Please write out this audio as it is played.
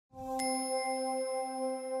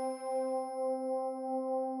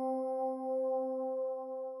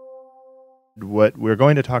What we're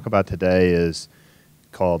going to talk about today is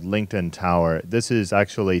called LinkedIn Tower. This is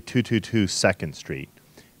actually 222 2nd Street.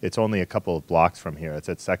 It's only a couple of blocks from here. It's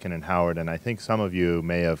at 2nd and Howard, and I think some of you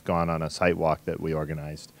may have gone on a site walk that we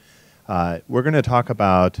organized. We're going to talk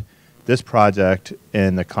about this project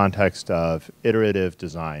in the context of iterative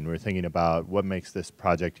design. We're thinking about what makes this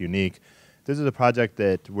project unique. This is a project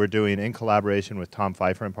that we're doing in collaboration with Tom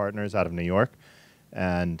Pfeiffer and Partners out of New York,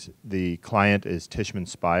 and the client is Tishman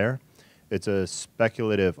Speyer. It's a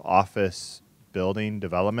speculative office building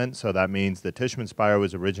development, so that means that Tishman Speyer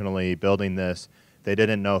was originally building this. They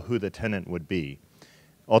didn't know who the tenant would be.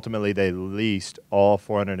 Ultimately, they leased all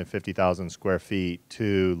 450,000 square feet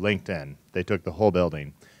to LinkedIn. They took the whole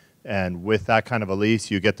building. And with that kind of a lease,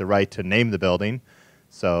 you get the right to name the building.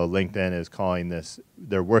 So LinkedIn is calling this,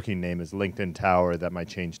 their working name is LinkedIn Tower. That might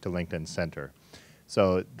change to LinkedIn Center.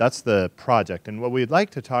 So that's the project. And what we'd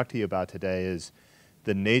like to talk to you about today is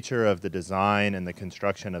the nature of the design and the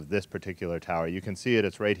construction of this particular tower. You can see it,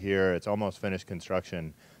 it's right here, it's almost finished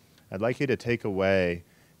construction. I'd like you to take away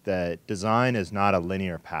that design is not a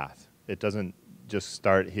linear path. It doesn't just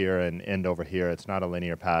start here and end over here. It's not a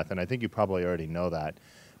linear path, and I think you probably already know that.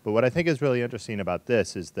 But what I think is really interesting about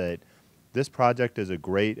this is that this project is a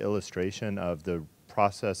great illustration of the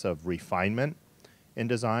process of refinement in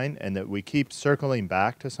design, and that we keep circling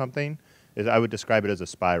back to something. I would describe it as a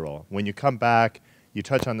spiral. When you come back, you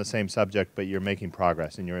touch on the same subject, but you're making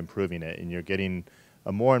progress and you're improving it and you're getting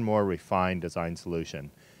a more and more refined design solution.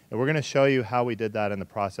 And we're going to show you how we did that in the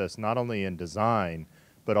process, not only in design,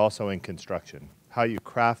 but also in construction. How you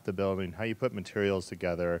craft the building, how you put materials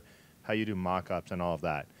together, how you do mock-ups and all of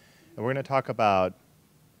that. And we're going to talk about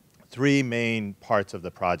three main parts of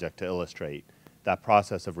the project to illustrate that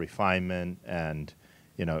process of refinement and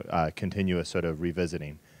continuous sort of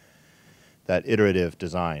revisiting. That iterative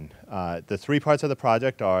design. The three parts of the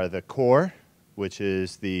project are the core, which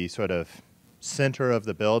is the sort of center of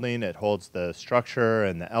the building. It holds the structure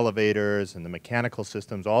and the elevators and the mechanical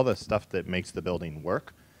systems, all the stuff that makes the building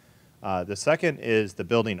work. The second is the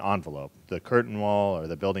building envelope, the curtain wall or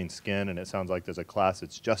the building skin, and it sounds like there's a class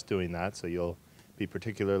that's just doing that, so you'll be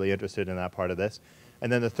particularly interested in that part of this.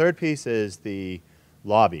 And then the third piece is the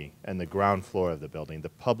lobby and the ground floor of the building, the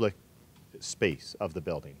public space of the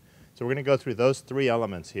building. So we're going to go through those three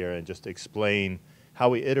elements here and just explain how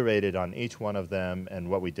we iterated on each one of them and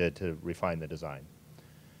what we did to refine the design.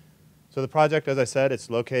 So the project, as I said, it's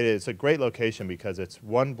a great location because it's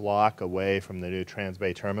 1 block away from the new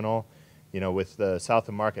Transbay Terminal. With the South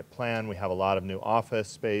of Market plan, we have a lot of new office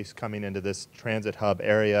space coming into this transit hub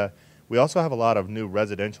area. We also have a lot of new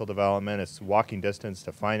residential development. It's walking distance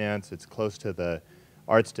to finance. It's close to the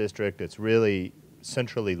Arts District. It's really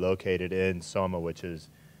centrally located in SoMa, which is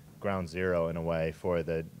ground zero in a way for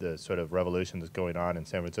the sort of revolution that's going on in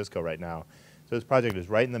San Francisco right now. So this project is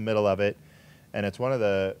right in the middle of it, and it's one of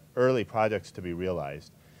the early projects to be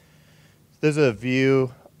realized. There's a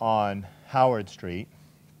view on Howard Street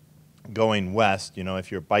going west.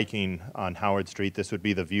 If you're biking on Howard Street, this would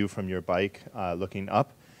be the view from your bike looking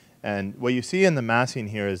up. And what you see in the massing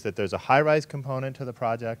here is that there's a high-rise component to the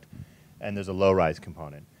project and there's a low-rise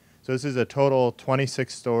component. So this is a total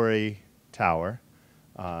 26-story tower.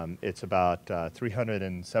 It's about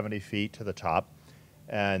 370 feet to the top.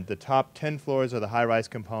 And the top 10 floors are the high-rise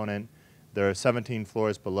component. There are 17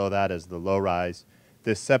 floors below that as the low-rise.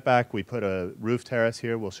 This setback, we put a roof terrace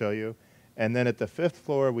here, we'll show you. And then at the 5th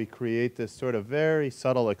floor, we create this sort of very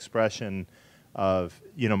subtle expression of,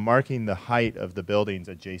 marking the height of the buildings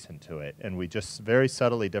adjacent to it. And we just very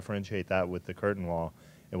subtly differentiate that with the curtain wall.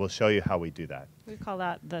 And we'll show you how we do that. We call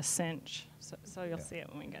that the cinch, so you'll see it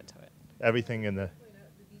when we get to it. Everything in the...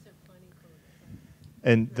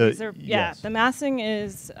 Yeah, the massing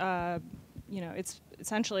is, it's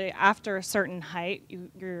essentially after a certain height,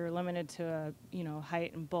 you're limited to a,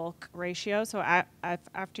 height and bulk ratio. So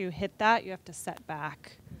after you hit that, you have to set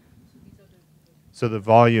back. So the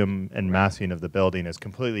volume and massing of the building is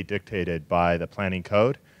completely dictated by the planning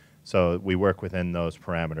code. So we work within those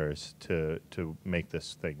parameters to make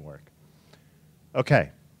this thing work. Okay,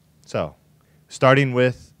 so starting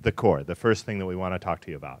with the core, the first thing that we want to talk to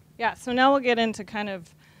you about. Yeah, so now we'll get into kind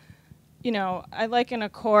of, I liken a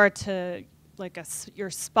core to like your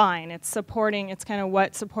spine. It's kind of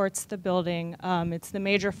what supports the building. It's the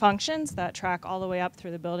major functions that track all the way up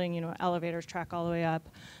through the building. Elevators track all the way up,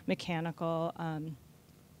 mechanical,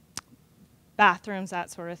 bathrooms,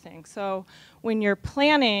 that sort of thing. So when you're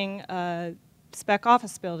planning a spec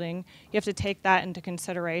office building, you have to take that into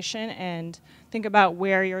consideration and think about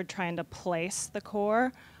where you're trying to place the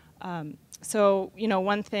core. So,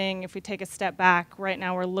 one thing, if we take a step back, right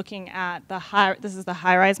now we're looking at this is the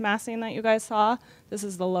high-rise massing that you guys saw. This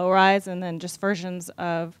is the low-rise, and then just versions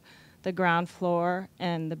of the ground floor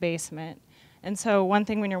and the basement. And so one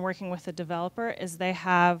thing when you're working with a developer is they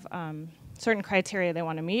have certain criteria they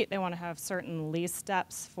want to meet. They want to have certain lease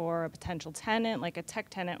steps for a potential tenant, like a tech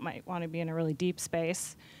tenant might want to be in a really deep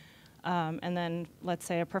space. And then let's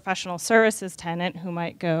say a professional services tenant who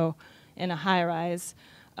might go in a high-rise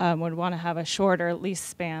would want to have a shorter lease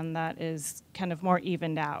span that is kind of more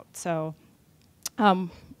evened out. So,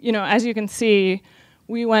 as you can see,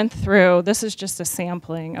 we went through, this is just a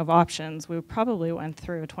sampling of options. We probably went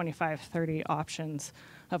through 25, 30 options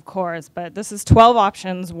of cores, but this is 12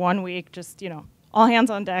 options, 1 week, just, all hands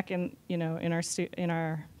on deck in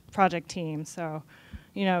our project team. So,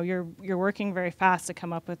 you're working very fast to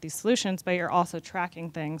come up with these solutions, but you're also tracking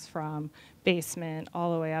things from basement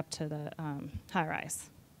all the way up to the high rise.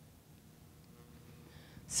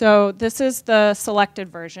 So this is the selected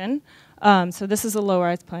version. So this is a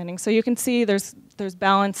low-rise planning. So you can see there's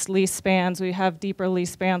balanced lease spans. We have deeper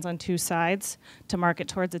lease spans on 2 sides to market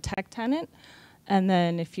towards a tech tenant. And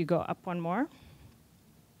then if you go up one more,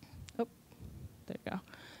 oh, there you go.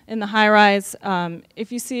 In the high-rise,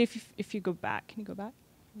 if you go back, can you go back?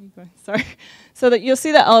 Sorry. So that you'll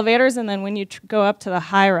see the elevators, and then when you go up to the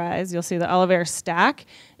high-rise, you'll see the elevator stack,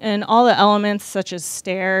 and all the elements such as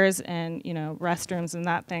stairs and restrooms and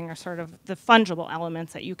that thing are sort of the fungible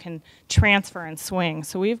elements that you can transfer and swing.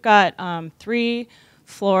 So we've got 3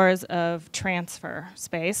 floors of transfer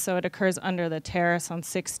space. So it occurs under the terrace on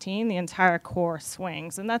 16. The entire core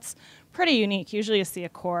swings, and that's pretty unique. Usually you see a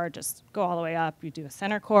core just go all the way up. You do a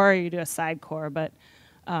center core, you do a side core, but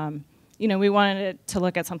we wanted it to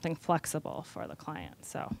look at something flexible for the client,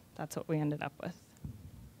 so that's what we ended up with.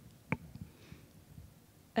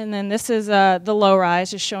 And then this is the low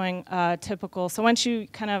rise, just showing typical. So once you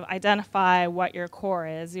kind of identify what your core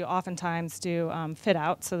is, you oftentimes do fit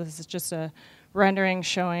out. So this is just a rendering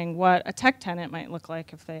showing what a tech tenant might look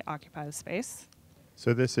like if they occupy the space.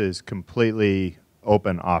 So this is completely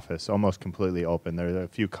open office, almost completely open. There are a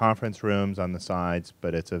few conference rooms on the sides,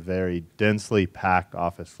 but it's a very densely packed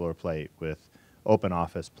office floor plate with open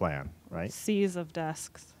office plan, right? Seas of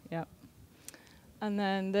desks, yep. And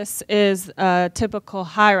then this is a typical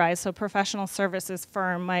high-rise. So professional services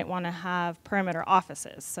firm might want to have perimeter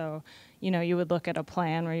offices. So, you would look at a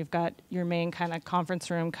plan where you've got your main kind of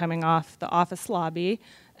conference room coming off the office lobby,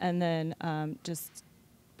 and then just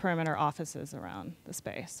perimeter offices around the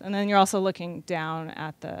space. And then you're also looking down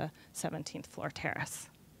at the 17th floor terrace.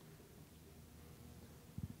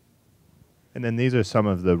 And then these are some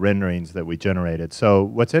of the renderings that we generated. So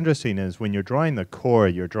what's interesting is when you're drawing the core,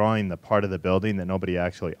 you're drawing the part of the building that nobody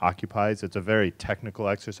actually occupies. It's a very technical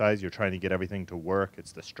exercise. You're trying to get everything to work.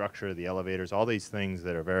 It's the structure, the elevators, all these things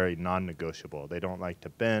that are very non-negotiable. They don't like to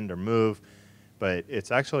bend or move, but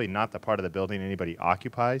it's actually not the part of the building anybody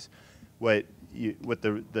occupies. What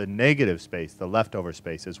the negative space, the leftover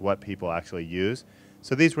space, is what people actually use.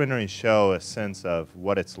 So these renderings show a sense of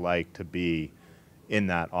what it's like to be in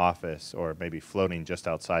that office, or maybe floating just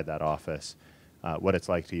outside that office, what it's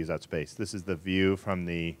like to use that space. This is the view from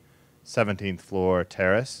the 17th floor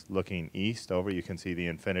terrace looking east over. You can see the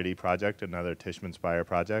Infinity project, another Tishman Speyer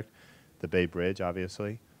project, the Bay Bridge,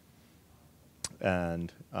 obviously.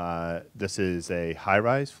 And this is a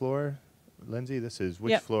high-rise floor. Lindsay, this is,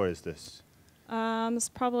 which Yep. floor is this? It's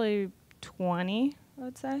probably 20, I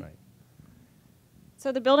would say. Right.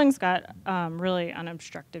 So the building's got really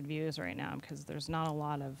unobstructed views right now because there's not a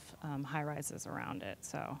lot of high-rises around it,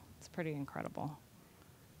 so it's pretty incredible.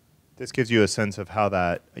 This gives you a sense of how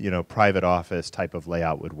that, private office type of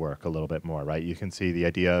layout would work a little bit more, right? You can see the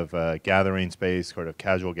idea of gathering space, sort of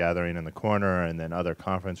casual gathering in the corner, and then other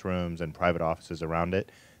conference rooms and private offices around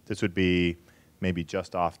it. This would be maybe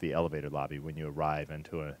just off the elevator lobby when you arrive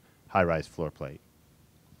into a high-rise floor plate.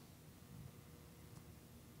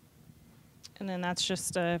 And then that's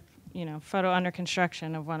just a photo under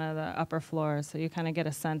construction of one of the upper floors, so you kind of get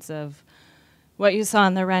a sense of what you saw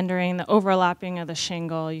in the rendering, the overlapping of the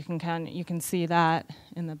shingle. You can see that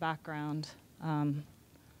in the background.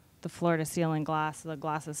 The floor-to-ceiling glass. The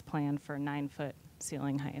glass is planned for 9-foot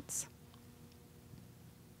ceiling heights.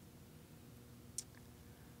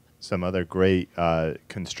 Some other great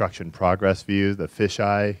construction progress views, the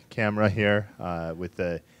fisheye camera here with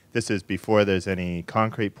the, this is before there's any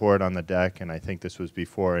concrete poured on the deck, and I think this was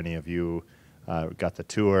before any of you got the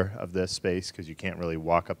tour of this space because you can't really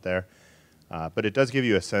walk up there. But it does give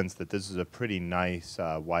you a sense that this is a pretty nice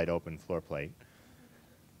wide open floor plate.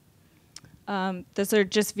 Those are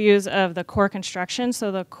just views of the core construction.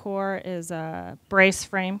 So the core is a brace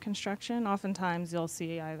frame construction. Oftentimes you'll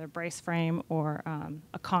see either brace frame or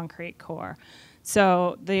a concrete core.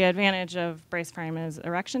 So the advantage of brace frame is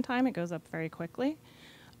erection time. It goes up very quickly.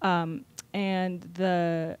 And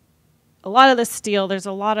a lot of the steel, there's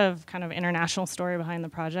a lot of kind of international story behind the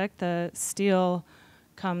project. The steel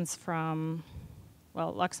comes from,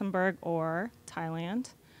 well, Luxembourg or Thailand.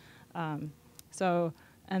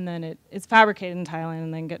 And then it's fabricated in Thailand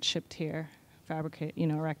and then gets shipped here,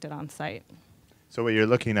 erected on site. So what you're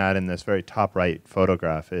looking at in this very top right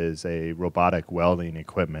photograph is a robotic welding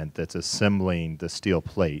equipment that's assembling the steel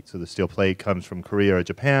plate. So the steel plate comes from Korea or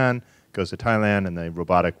Japan, goes to Thailand, and they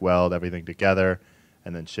robotic weld everything together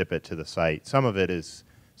and then ship it to the site. Some of it is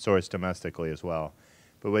sourced domestically as well.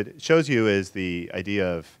 But what it shows you is the idea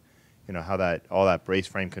of how all that brace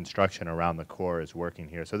frame construction around the core is working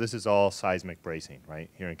here. So this is all seismic bracing, right?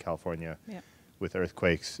 Here in California, Yeah. with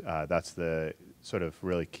earthquakes, that's the sort of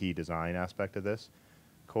really key design aspect of this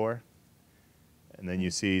core. And then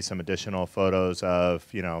you see some additional photos of,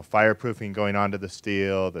 fireproofing going onto the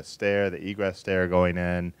steel, the stair, the egress stair going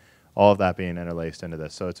in, all of that being interlaced into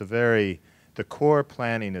this. So it's the core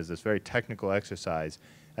planning is this very technical exercise.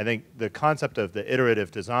 I think the concept of the iterative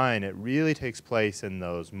design, it really takes place in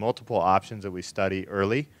those multiple options that we study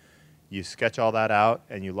early. You sketch all that out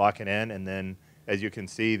and you lock it in, and then as you can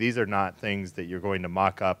see, these are not things that you're going to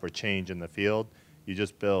mock up or change in the field. You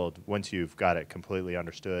just build. Once you've got it completely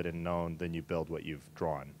understood and known, then you build what you've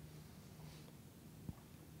drawn.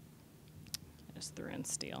 I just threw in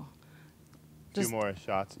steel. Two more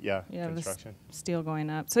shots, yeah, construction. Steel going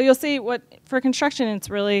up. So you'll see for construction, it's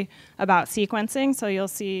really about sequencing. So you'll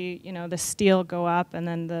see, the steel go up and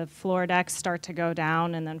then the floor decks start to go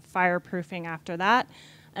down and then fireproofing after that.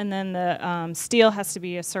 And then the steel has to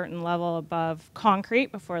be a certain level above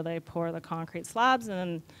concrete before they pour the concrete slabs. And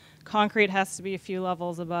then concrete has to be a few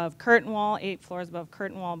levels above curtain wall, 8 floors above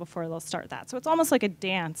curtain wall before they'll start that. So it's almost like a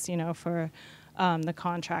dance, for the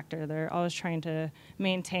contractor. They're always trying to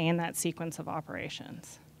maintain that sequence of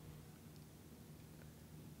operations.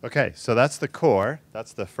 Okay, so that's the core.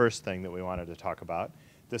 That's the first thing that we wanted to talk about.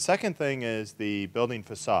 The second thing is the building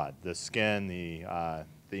facade, the skin, the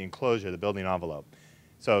enclosure, the building envelope.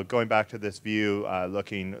 So going back to this view,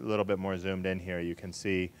 looking a little bit more zoomed in here, you can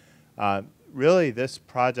see really this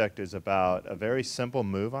project is about a very simple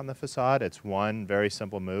move on the facade. It's one very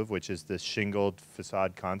simple move, which is this shingled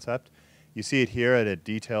facade concept. You see it here at a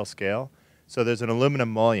detail scale. So there's an aluminum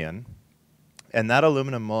mullion, and that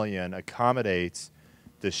aluminum mullion accommodates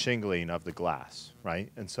the shingling of the glass, right?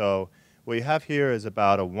 And so what you have here is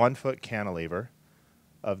about a 1-foot cantilever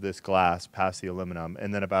of this glass past the aluminum,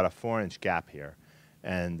 and then about a 4-inch gap here.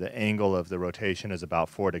 And the angle of the rotation is about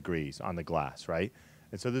 4 degrees on the glass, right?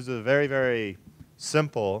 And so this is a very, very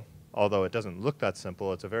simple, although it doesn't look that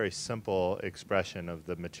simple, it's a very simple expression of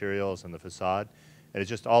the materials and the facade. And it's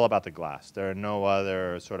just all about the glass. There are no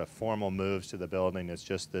other sort of formal moves to the building. It's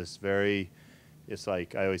just this it's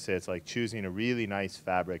like, I always say, it's like choosing a really nice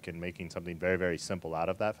fabric and making something very, very simple out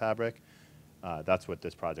of that fabric. That's what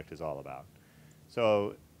this project is all about.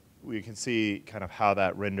 So we can see kind of how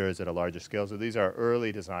that renders at a larger scale. So these are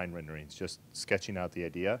early design renderings, just sketching out the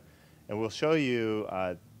idea. And we'll show you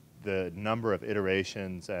the number of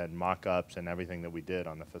iterations and mock-ups and everything that we did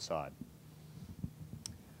on the facade.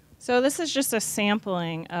 So this is just a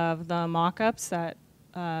sampling of the mock-ups that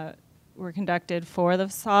were conducted for the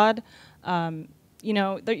facade.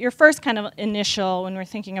 Your first kind of initial, when we're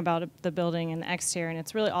thinking about the building and the exterior, and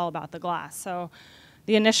it's really all about the glass. So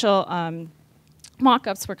the initial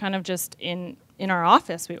mock-ups were kind of just in our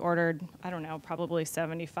office. We ordered, I don't know, probably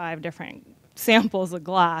 75 different samples of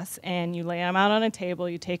glass, and you lay them out on a table,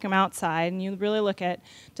 you take them outside, and you really look at,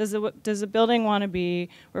 does the building want to be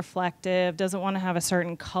reflective? Does it want to have a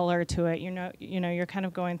certain color to it? You're kind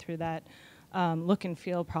of going through that look and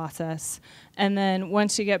feel process. And then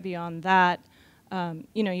once you get beyond that,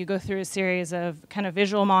 you go through a series of kind of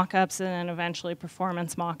visual mock-ups and then eventually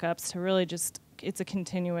performance mock-ups to really it's a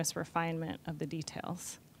continuous refinement of the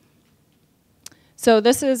details. So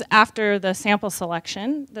this is after the sample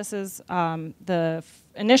selection. This is the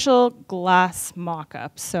initial glass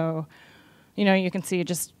mock-up. So, you can see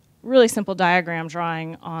just really simple diagram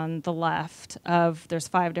drawing on the left of there's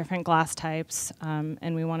 5 different glass types,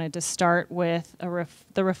 and we wanted to start with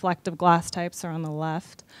the reflective glass types are on the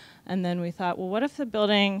left, and then we thought, well, what if the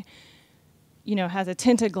building has a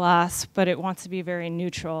tinted glass, but it wants to be very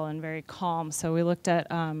neutral and very calm. So we looked at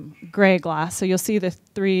gray glass. So you'll see the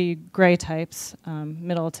 3 gray types,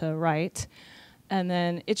 middle to right. And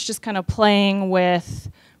then it's just kind of playing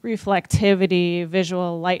with reflectivity,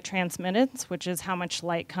 visual light transmittance, which is how much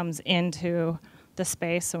light comes into the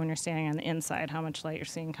space. So when you're standing on the inside, how much light you're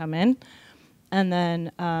seeing come in. And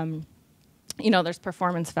then, there's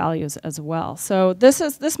performance values as well. So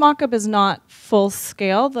this mock-up is not full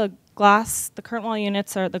scale. The current wall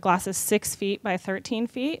units the glass is 6 feet by 13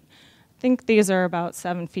 feet. I think these are about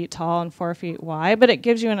 7 feet tall and 4 feet wide, but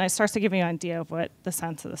it starts to give you an idea of what the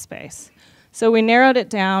sense of the space. So we narrowed it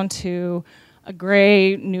down to a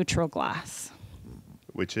gray neutral glass.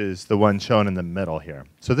 Which is the one shown in the middle here.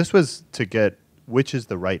 So this was to get which is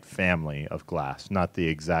the right family of glass, not the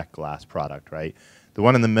exact glass product, right? The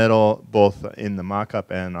one in the middle, both in the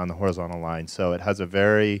mock-up and on the horizontal line. So it has a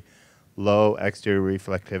very low exterior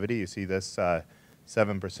reflectivity. You see this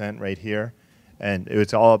 7% right here. And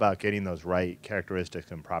it's all about getting those right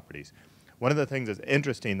characteristics and properties. One of the things that's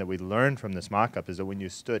interesting that we learned from this mock-up is that when you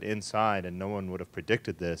stood inside, and no one would have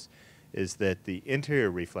predicted this, is that the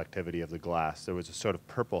interior reflectivity of the glass, there was a sort of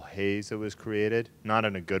purple haze that was created, not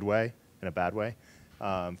in a good way, in a bad way,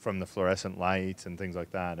 from the fluorescent lights and things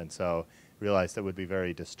like that. And so realized that would be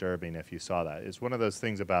very disturbing if you saw that. It's one of those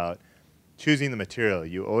things about choosing the material.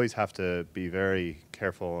 You always have to be very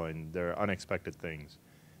careful, and there are unexpected things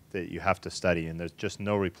that you have to study, and there's just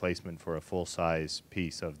no replacement for a full-size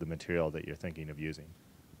piece of the material that you're thinking of using.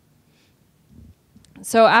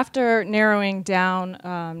 So after narrowing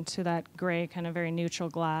down to that gray kind of very neutral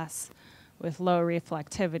glass with low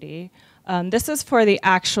reflectivity, this is for the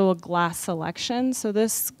actual glass selection. So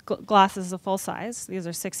this glass is a full size. These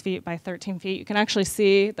are 6 feet by 13 feet. You can actually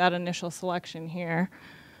see that initial selection here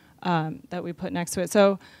that we put next to it.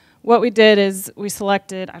 So what we did is we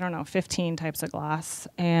selected, 15 types of glass,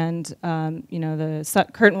 and the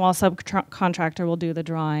curtain wall subcontractor will do the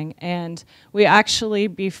drawing. And we actually,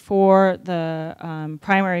 before the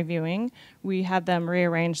primary viewing, we had them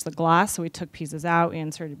rearrange the glass. So we took pieces out, we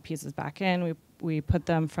inserted pieces back in, we put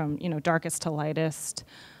them from darkest to lightest,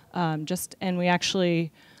 and we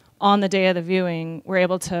actually, on the day of the viewing, were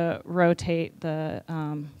able to rotate the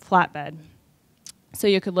flatbed. So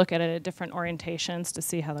you could look at it at different orientations to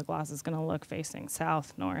see how the glass is going to look facing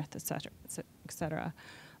south, north, et cetera, et cetera.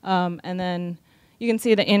 And then you can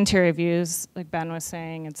see the interior views. Like Ben was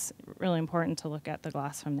saying, it's really important to look at the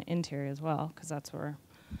glass from the interior as well, because that's where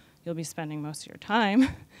you'll be spending most of your time.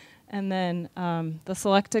 And then the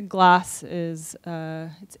selected glass is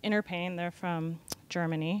it's Interpane. They're from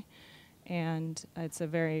Germany. And it's a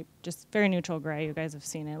very neutral gray. You guys have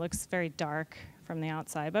seen it. It looks very dark from the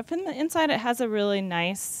outside, but from the inside it has a really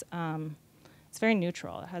nice, it's very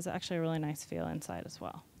neutral. It has actually a really nice feel inside as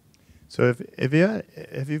well. So if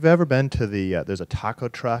you've ever been to there's a taco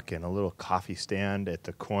truck and a little coffee stand at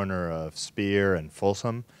the corner of Spear and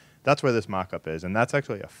Folsom, that's where this mock-up is, and that's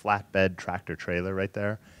actually a flatbed tractor trailer right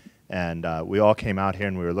there. And we all came out here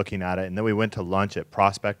and we were looking at it, and then we went to lunch at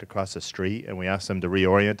Prospect across the street, and we asked them to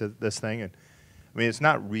reorient this thing. And I mean, it's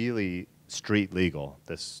not really street legal,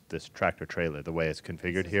 this tractor trailer, the way it's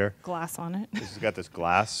configured here. Glass on it. This has got this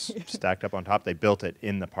glass stacked up on top. They built it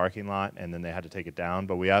in the parking lot, and then they had to take it down.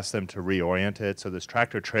 But we asked them to reorient it. So this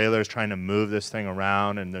tractor trailer is trying to move this thing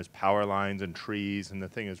around, and there's power lines and trees, and the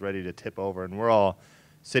thing is ready to tip over. And we're all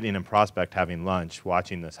sitting in Prospect having lunch,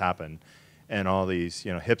 watching this happen. And all these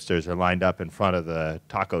hipsters are lined up in front of the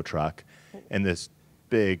taco truck, and this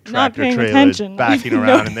big tractor trailer is backing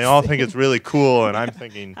around, and they all think it's really cool, and I'm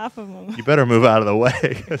thinking, half of them. You better move out of the way,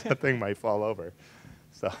 because that thing might fall over.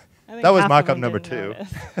 So that was mock-up number 2.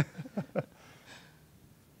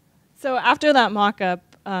 So after that mock-up,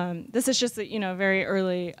 this is just a very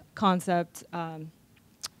early concept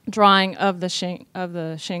drawing of the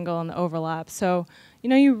shingle and the overlap. So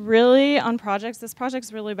you really, on projects, this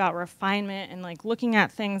project's really about refinement and like looking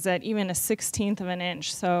at things at even a 1/16 of an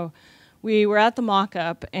inch. So we were at the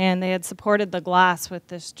mock-up, and they had supported the glass with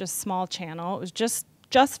this just small channel. It was just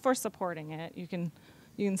for supporting it. You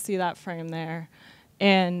can see that frame there.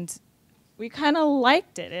 And we kind of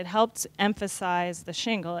liked it. It helped emphasize the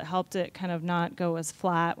shingle. It helped it kind of not go as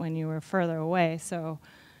flat when you were further away. So,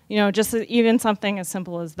 just even something as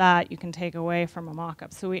simple as that you can take away from a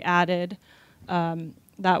mock-up. So we added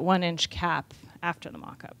that 1-inch cap after the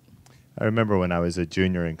mock-up. I remember when I was a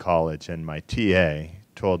junior in college, and my TA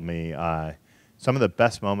told me some of the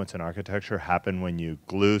best moments in architecture happen when you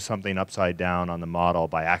glue something upside down on the model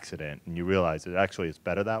by accident, and you realize it actually is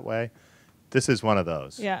better that way. This is one of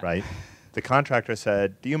those, right? The contractor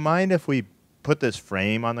said, do you mind if we put this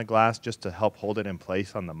frame on the glass just to help hold it in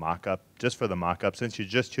place on the mock-up, just for the mock-up, since you're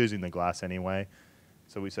just choosing the glass anyway?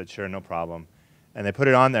 So we said, sure, no problem. And they put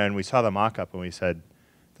it on there, and we saw the mock-up, and we said,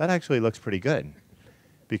 that actually looks pretty good,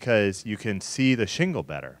 because you can see the shingle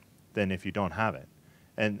better than if you don't have it.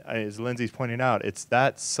 And as Lindsay's pointing out, it's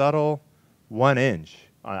that subtle 1 inch.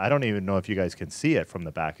 I don't even know if you guys can see it from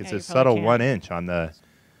the back. It's Yeah, a you probably subtle can't. 1 inch on the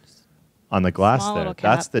glass Small there. little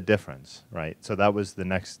That's cap. the difference, right? So that was the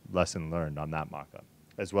next lesson learned on that mock-up,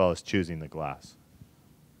 as well as choosing the glass.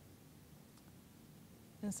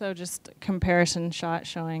 And so just a comparison shot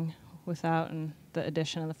showing without and the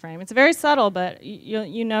addition of the frame. It's very subtle, but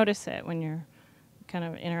you notice it when you're kind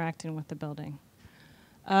of interacting with the building.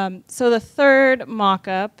 So the third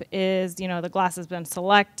mock-up is, the glass has been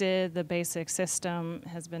selected, the basic system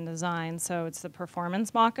has been designed, so it's the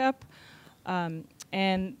performance mock-up.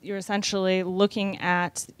 And you're essentially looking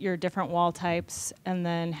at your different wall types, and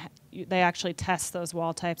then they actually test those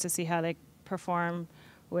wall types to see how they perform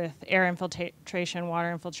with air infiltration,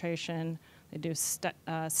 water infiltration. They do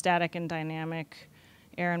static and dynamic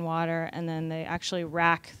air and water, and then they actually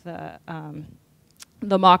rack the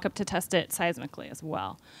mock-up to test it seismically as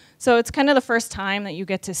well. So it's kind of the first time that you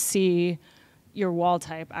get to see your wall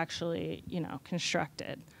type actually,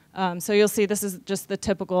 constructed. So you'll see this is just the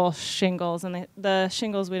typical shingles, and the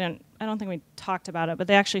shingles I don't think we talked about it, but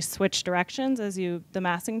they actually switch directions as the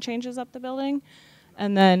massing changes up the building.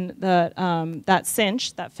 And then that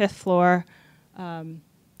cinch, that fifth floor,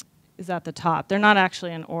 is at the top. They're not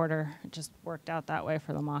actually in order. It just worked out that way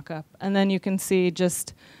for the mock-up. And then you can see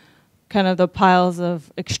just kind of the piles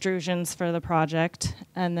of extrusions for the project,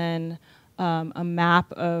 and then a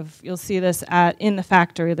map of, you'll see this in the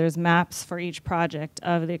factory, there's maps for each project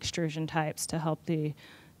of the extrusion types to help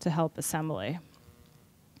assembly.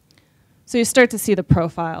 So you start to see the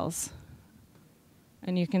profiles,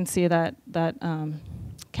 and you can see that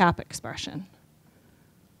cap expression.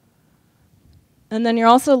 And then you're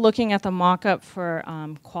also looking at the mock-up for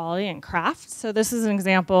quality and craft. So this is an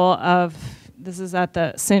example this is at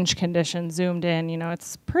the cinch condition, zoomed in. It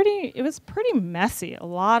was pretty messy. A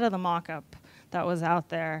lot of the mock-up that was out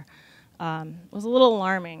there was a little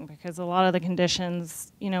alarming because a lot of the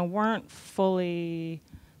conditions, weren't fully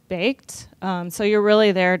baked. So you're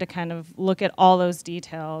really there to kind of look at all those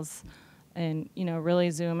details and,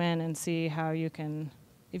 really zoom in and see how if you can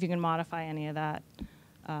modify any of that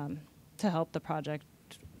to help the project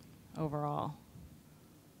overall.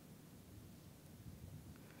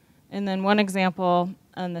 And then one example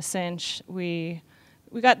on the cinch, the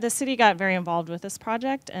city got very involved with this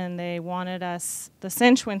project, and they wanted us, the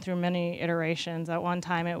cinch went through many iterations. At one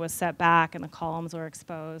time it was set back and the columns were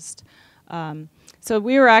exposed. So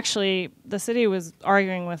the city was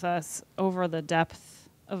arguing with us over the depth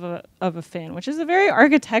of a fin, which is a very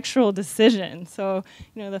architectural decision. So,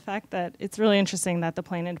 the fact that it's really interesting that the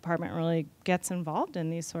planning department really gets involved in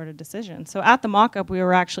these sort of decisions. So at the mock-up, we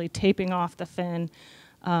were actually taping off the fin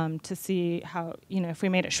to see how, if we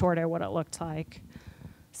made it shorter, what it looked like.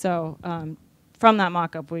 So from that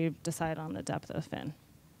mock-up, we decided on the depth of the fin.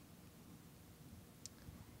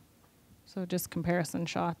 So just comparison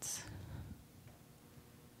shots.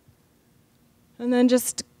 And then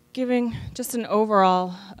just giving just an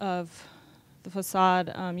overall of the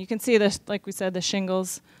facade. You can see this, like we said, the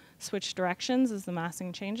shingles switch directions as the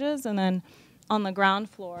massing changes. And then on the ground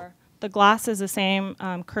floor, the glass is the same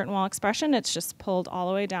curtain wall expression. It's just pulled all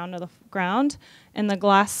the way down to the ground. And the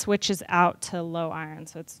glass switches out to low iron,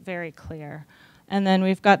 so it's very clear. And then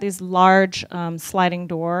we've got these large sliding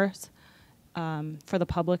doors for the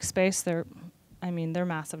public space. They're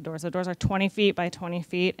massive doors. The doors are 20 feet by 20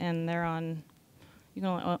 feet, and they're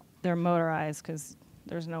motorized because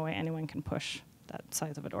there's no way anyone can push that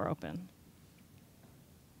size of a door open.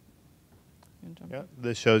 Yeah,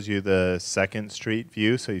 this shows you the 2nd Street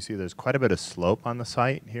view. So you see there's quite a bit of slope on the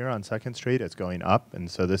site here on 2nd Street. It's going up,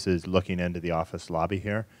 and so this is looking into the office lobby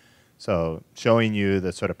here. So showing you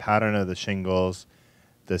the sort of pattern of the shingles,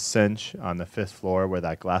 the cinch on the 5th floor where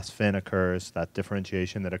that glass fin occurs, that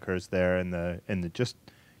differentiation that occurs there, and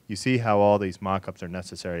you see how all these mock-ups are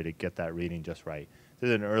necessary to get that reading just right. This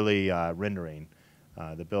is an early rendering.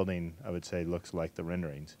 The building, I would say, looks like the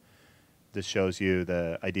renderings. This shows you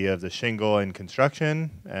the idea of the shingle in construction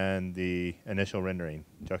and the initial rendering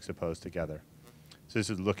juxtaposed together. So this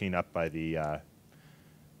is looking up by the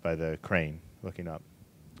crane, looking up.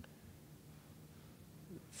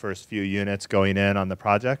 First few units going in on the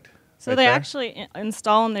project. So they actually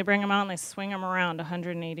install them, they bring them out, and they swing them around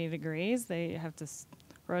 180 degrees. They have to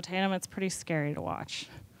rotate them. It's pretty scary to watch.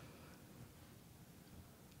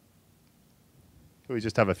 We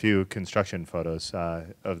just have a few construction photos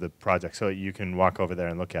of the project, so you can walk over there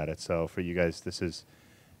and look at it. So for you guys, this is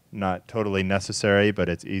not totally necessary, but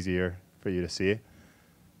it's easier for you to see.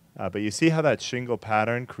 But you see how that shingle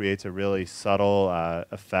pattern creates a really subtle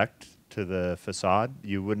effect to the facade.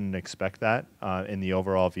 You wouldn't expect that in the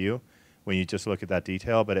overall view, when you just look at that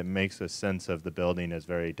detail, but it makes a sense of the building as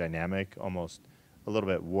very dynamic, almost a little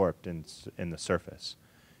bit warped in the surface.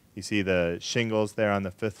 You see the shingles there on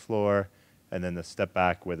the 5th floor, and then the step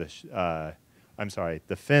back where the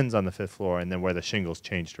fins on the 5th floor, and then where the shingles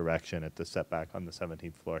change direction at the step back on the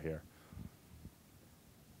 17th floor here.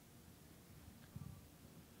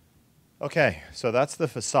 Okay, so that's the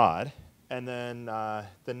facade. And then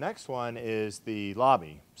the next one is the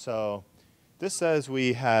lobby. So this says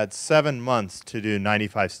we had 7 months to do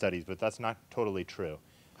 95 studies, but that's not totally true.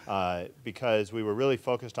 Because we were really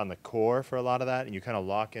focused on the core for a lot of that, and you kind of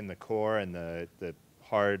lock in the core and the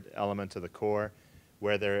hard elements of the core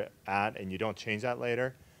where they're at, and you don't change that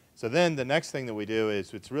later. So then the next thing that we do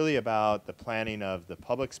is it's really about the planning of the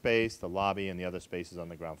public space, the lobby, and the other spaces on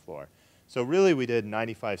the ground floor. So really we did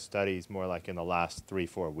 95 studies more like in the last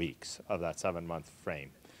 3-4 weeks of that 7-month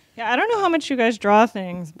frame. Yeah, I don't know how much you guys draw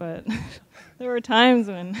things, but there were times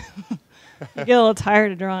when you get a little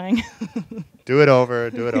tired of drawing. Do it over.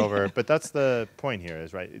 But that's the point here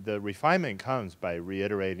is, right, the refinement comes by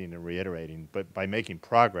reiterating and reiterating, but by making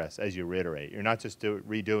progress as you reiterate. You're not just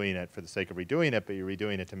redoing it for the sake of redoing it, but you're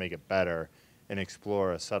redoing it to make it better and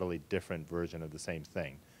explore a subtly different version of the same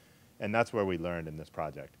thing. And that's where we learned in this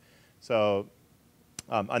project. So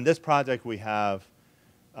on this project, we have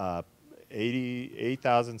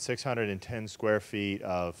 8,610 square feet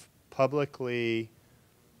of publicly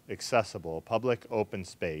accessible, public open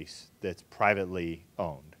space that's privately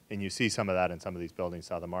owned. And you see some of that in some of these buildings,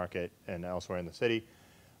 South of Market and elsewhere in the city.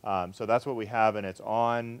 So that's what we have, and it's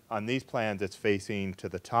on these plans, it's facing to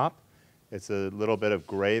the top. It's a little bit of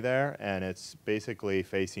gray there, and it's basically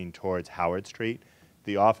facing towards Howard Street.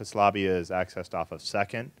 The office lobby is accessed off of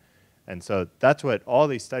 2nd. And so that's what all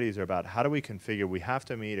these studies are about. How do we configure? We have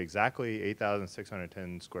to meet exactly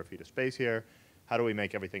 8,610 square feet of space here. How do we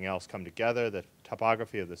make everything else come together? The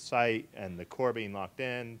topography of the site and the core being locked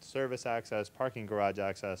in, service access, parking garage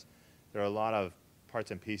access. There are a lot of parts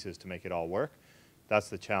and pieces to make it all work. That's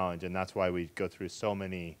the challenge, and that's why we go through so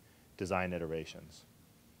many design iterations.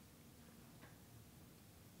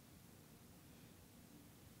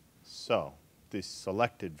 So the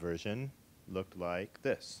selected version looked like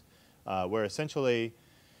this. Where essentially,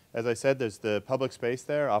 as I said, there's the public space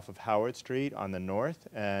there off of Howard Street on the north,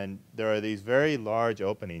 and there are these very large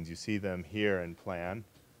openings. You see them here in plan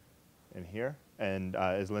and here. And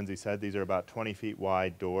as Lindsay said, these are about 20 feet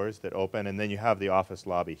wide doors that open, and then you have the office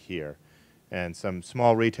lobby here. And some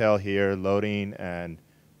small retail here, loading and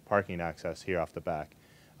parking access here off the back.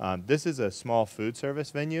 This is a small food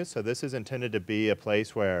service venue, so this is intended to be a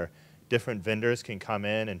place where different vendors can come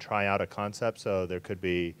in and try out a concept. So there could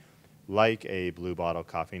be like a Blue Bottle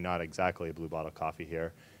coffee, not exactly a Blue Bottle coffee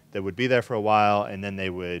here, that would be there for a while and then they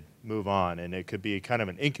would move on. And it could be kind of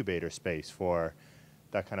an incubator space for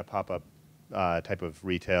that kind of pop-up type of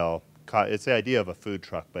retail. It's the idea of a food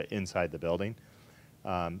truck, but inside the building.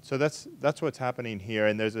 So that's what's happening here.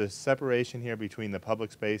 And there's a separation here between the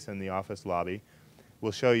public space and the office lobby.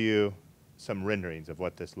 We'll show you some renderings of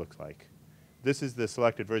what this looks like. This is the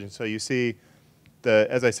selected version. So you see,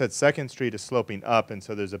 as I said, 2nd Street is sloping up, and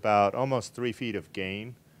so there's about almost 3 feet of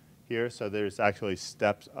gain here. So there's actually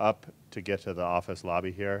steps up to get to the office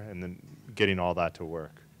lobby here, and then getting all that to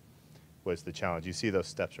work was the challenge. You see those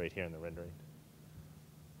steps right here in the rendering.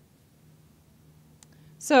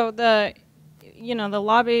 So the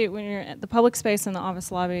lobby, when you're at the public space in the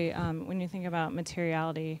office lobby, when you think about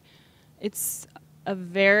materiality, it's a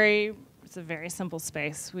very simple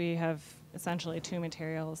space. We have essentially 2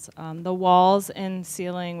 materials. The walls and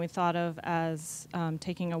ceiling we thought of as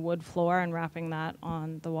taking a wood floor and wrapping that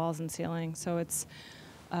on the walls and ceiling. So it's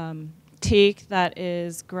teak that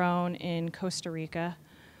is grown in Costa Rica,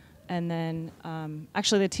 and then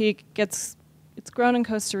actually the teak it's grown in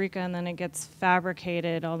Costa Rica and then it gets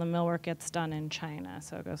fabricated. All the millwork gets done in China,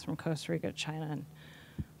 so it goes from Costa Rica to China and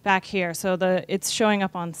back here. So it's showing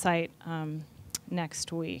up on site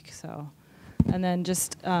next week. So, and then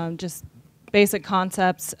just basic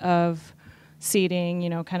concepts of seating,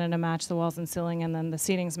 kind of to match the walls and ceiling, and then the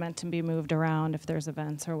seating's meant to be moved around if there's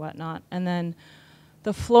events or whatnot. And then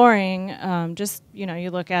the flooring,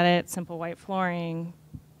 you look at it, simple white flooring,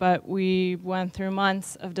 but we went through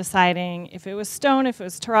months of deciding if it was stone, if it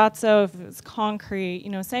was terrazzo, if it was concrete,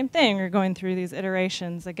 same thing. We're going through these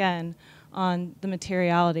iterations again on the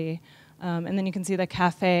materiality. And then you can see the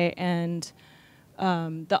cafe and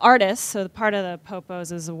the artists, so the part of the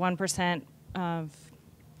Popos is 1% of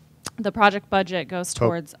the project budget goes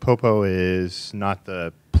towards... Popo is not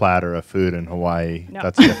the platter of food in Hawaii. No.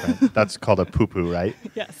 That's different. That's called a poo-poo, right?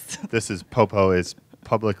 Yes. This is Popo is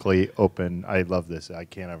publicly open. I love this. I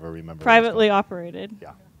can't ever remember. Privately operated.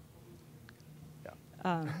 Yeah.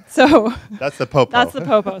 So That's the popo. that's the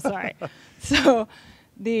popo, sorry. So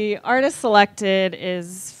the artist selected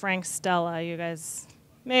is Frank Stella. You guys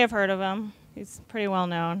may have heard of him. He's pretty well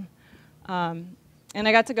known. And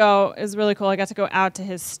I got to go, it was really cool, I got to go out to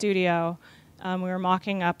his studio. We were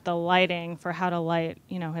mocking up the lighting for how to light,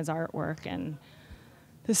 his artwork. And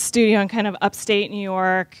the studio in kind of upstate New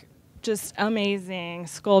York, just amazing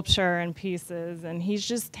sculpture and pieces. And he's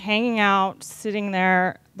just hanging out, sitting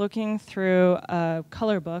there, looking through a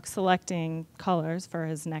color book, selecting colors for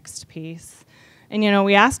his next piece. And,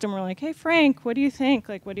 we asked him, we're like, hey, Frank, what do you think?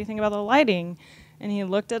 Like, what do you think about the lighting? And he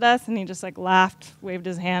looked at us and he just laughed, waved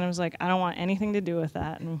his hand, and was like, I don't want anything to do with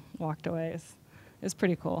that, and walked away. It was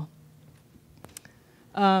pretty cool.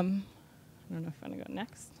 I don't know if I want to go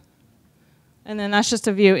next. And then that's just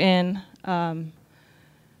a view in, looking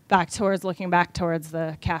back towards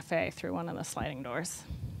the cafe through one of the sliding doors.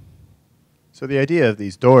 So the idea of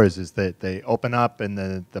these doors is that they open up and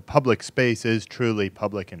the public space is truly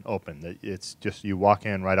public and open. That it's just you walk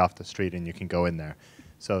in right off the street and you can go in there.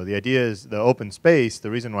 So the idea is the open space,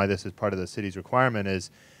 the reason why this is part of the city's requirement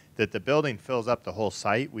is that the building fills up the whole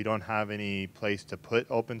site. We don't have any place to put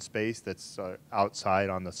open space that's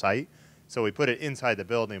outside on the site. So we put it inside the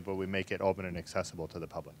building, but we make it open and accessible to the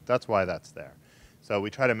public. That's why that's there. So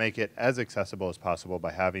we try to make it as accessible as possible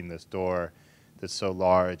by having this door that's so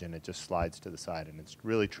large and it just slides to the side and it's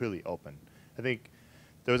really, truly open. I think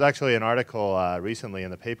there was actually an article recently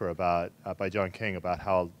in the paper about by John King about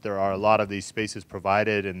how there are a lot of these spaces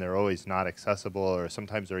provided and they're always not accessible, or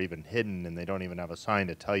sometimes they're even hidden and they don't even have a sign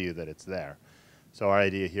to tell you that it's there. So our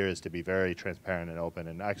idea here is to be very transparent and open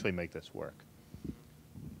and actually make this work.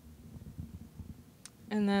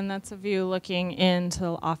 And then that's a view looking into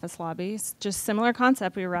the office lobbies. Just similar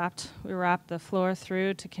concept. We wrapped the floor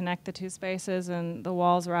through to connect the two spaces, and the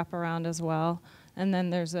walls wrap around as well. And then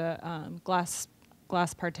there's a glass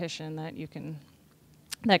partition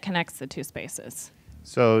that connects the two spaces.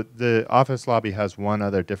 So the office lobby has one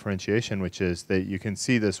other differentiation, which is that you can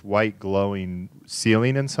see this white glowing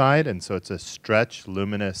ceiling inside, and so it's a stretched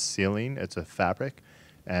luminous ceiling. It's a fabric,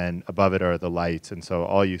 and above it are the lights, and so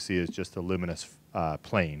all you see is just a luminous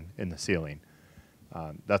plane in the ceiling.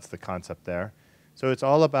 That's the concept there. So it's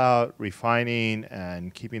all about refining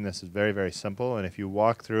and keeping this very, very simple. And if you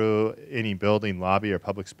walk through any building, lobby, or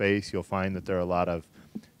public space, you'll find that there are a lot of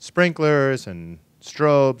sprinklers and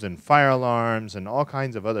strobes and fire alarms and all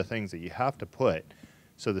kinds of other things that you have to put.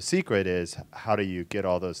 So the secret is, how do you get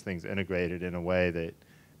all those things integrated in a way that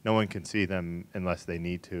no one can see them unless they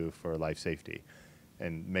need to for life safety,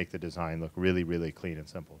 and make the design look really, really clean and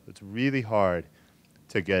simple. It's really hard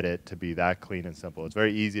to get it to be that clean and simple. It's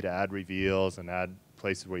very easy to add reveals and add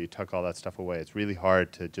places where you tuck all that stuff away. It's really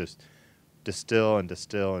hard to just distill and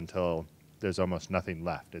distill until there's almost nothing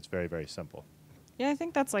left. It's very, very simple. Yeah, I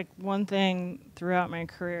think that's one thing throughout my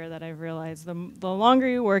career that I've realized. The longer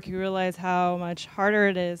you work, you realize how much harder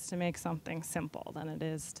it is to make something simple than it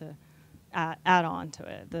is to add on to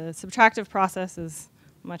it. The subtractive process is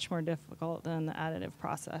much more difficult than the additive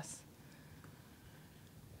process.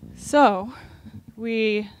 So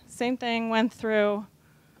same thing, went through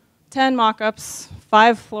 10 mock-ups,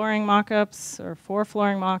 5 flooring mock-ups, or 4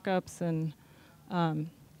 flooring mock-ups, and a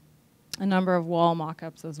number of wall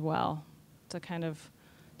mock-ups as well, to kind of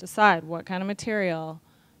decide what kind of material,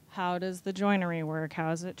 how does the joinery work, how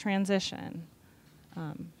does it transition,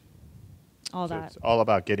 all that. It's all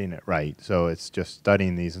about getting it right. So it's just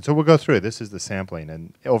studying these. And so we'll go through. This is the sampling.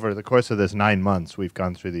 And over the course of this 9 months, we've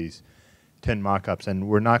gone through these 10 mock-ups. And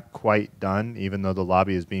we're not quite done, even though the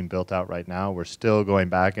lobby is being built out right now. We're still going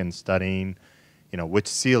back and studying, which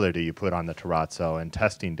sealer do you put on the terrazzo, and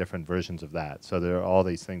testing different versions of that. So there are all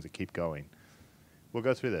these things that keep going. We'll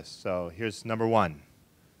go through this. So here's number 1.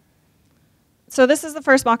 So this is the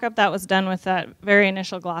first mock-up that was done with that very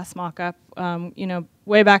initial glass mock-up.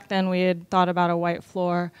 Way back then we had thought about a white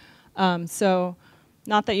floor. So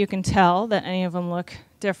not that you can tell that any of them look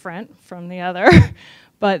different from the other,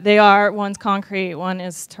 but they are, one's concrete, one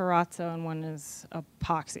is terrazzo, and one is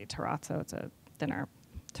epoxy terrazzo. It's a thinner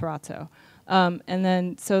terrazzo. And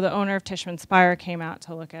then, so the owner of Tishman Speyer came out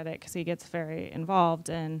to look at it because he gets very involved,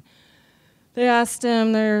 and they asked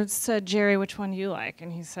him, they said, Jerry, which one do you like?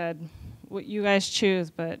 And he said, what you guys choose,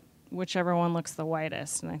 but whichever one looks the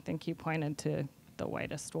whitest. And I think he pointed to the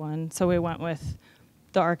whitest one. So we went with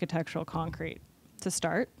the architectural concrete to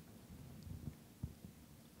start.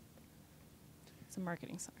 It's a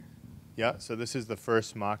marketing center. Yeah, so this is the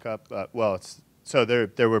first mock-up. So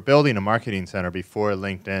they were building a marketing center before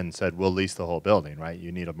LinkedIn said, we'll lease the whole building, right?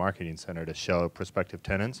 You need a marketing center to show prospective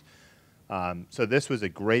tenants. So this was a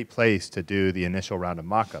great place to do the initial round of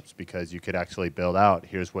mock-ups because you could actually build out,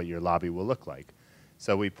 here's what your lobby will look like.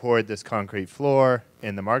 So we poured this concrete floor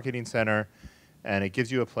in the marketing center, and it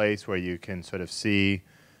gives you a place where you can sort of see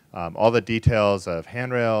all the details of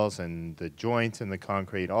handrails and the joints in the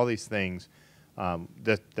concrete, all these things.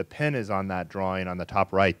 The pin is on that drawing on the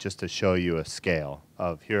top right just to show you a scale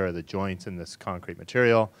of here are the joints in this concrete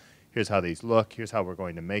material, here's how these look, here's how we're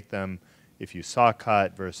going to make them. If you saw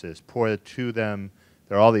cut versus pour to them,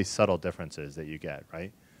 there are all these subtle differences that you get,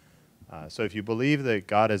 right? So if you believe that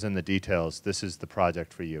God is in the details, this is the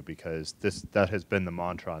project for you because that has been the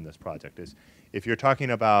mantra on this project. Is if you're talking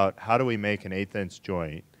about how do we make an 1/8 inch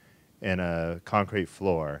joint in a concrete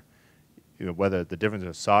floor, you know, whether the difference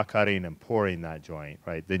of saw cutting and pouring that joint,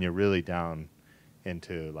 right, then you're really down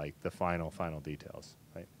into like the final details,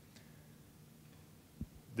 right?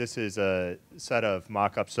 This is a set of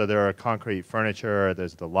mock-ups. So there are concrete furniture,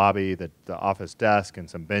 there's the lobby, the office desk, and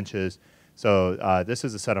some benches. So this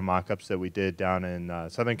is a set of mock-ups that we did down in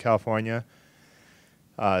Southern California.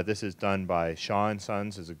 This is done by Shaw &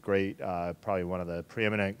 Sons, is a great, probably one of the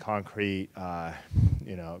preeminent concrete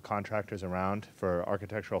contractors around for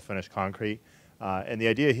architectural finished concrete. And the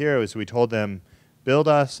idea here was we told them, build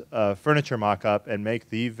us a furniture mock-up and make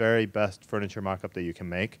the very best furniture mock-up that you can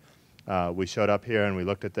make. We showed up here and we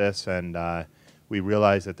looked at this and we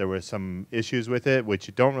realized that there were some issues with it, which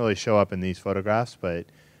don't really show up in these photographs, but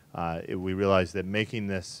we realized that making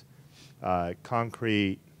this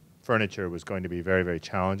concrete furniture was going to be very, very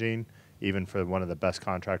challenging, even for one of the best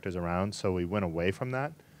contractors around. So we went away from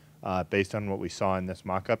that based on what we saw in this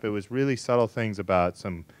mock-up. It was really subtle things about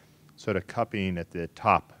some sort of cupping at the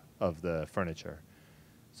top of the furniture.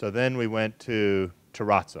 So then we went to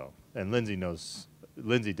terrazzo, and Lindsay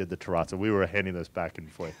did the terrazzo. We were handing those back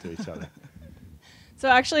and forth to each other. So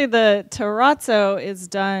actually the terrazzo is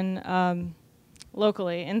done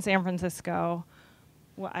locally in San Francisco.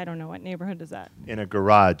 Well, I don't know, what neighborhood is that? In a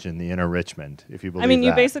garage in the inner Richmond, if you believe that. I mean,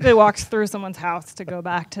 you basically walked through someone's house to go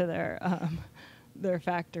back to their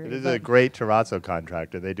factory. It is a great terrazzo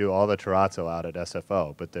contractor. They do all the terrazzo out at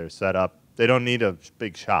SFO, but they're set up. They don't need a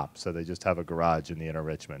big shop, so they just have a garage in the inner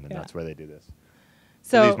Richmond, and that's where they do this.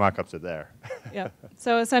 So these mock-ups are there. Yeah.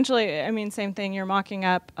 So essentially, I mean, same thing. You're mocking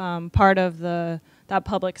up part of that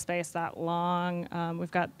public space, that long.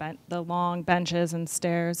 We've got the long benches and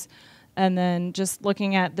stairs, and then just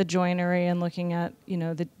looking at the joinery and looking at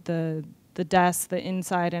the desks, the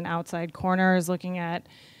inside and outside corners, looking at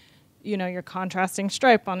your contrasting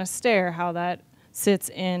stripe on a stair, how that sits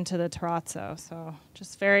into the terrazzo. So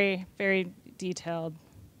just very, very detailed,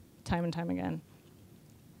 time and time again.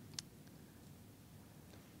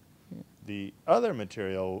 The other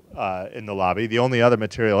material in the lobby, the only other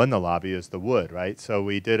material in the lobby is the wood, right? So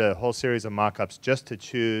we did a whole series of mock-ups just to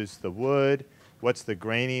choose the wood, what's the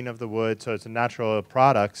graining of the wood. So it's a natural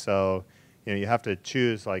product, so you have to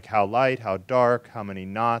choose like how light, how dark, how many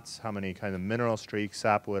knots, how many kind of mineral streaks,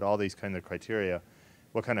 sapwood, all these kind of criteria.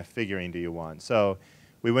 What kind of figuring do you want? So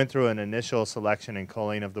we went through an initial selection and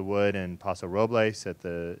culling of the wood in Paso Robles at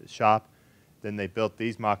the shop. Then they built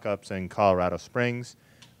these mock-ups in Colorado Springs.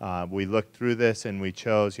 We looked through this and we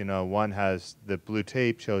chose, one has the blue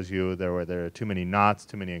tape, shows you there are too many knots,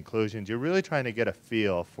 too many inclusions. You're really trying to get a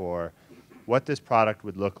feel for what this product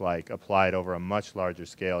would look like applied over a much larger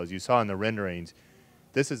scale. As you saw in the renderings,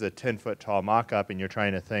 this is a 10-foot tall mock-up and you're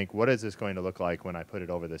trying to think, what is this going to look like when I put it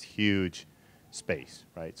over this huge space,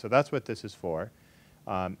 right? So that's what this is for.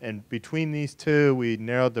 And between these two, we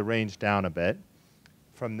narrowed the range down a bit.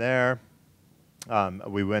 From there,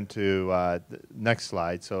 we went to the next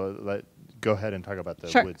slide. So go ahead and talk about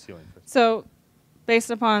the wood ceiling first. So based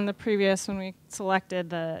upon the previous, when we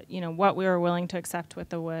selected what we were willing to accept with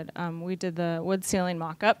the wood, we did the wood ceiling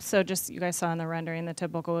mock-up. So just, you guys saw in the rendering, the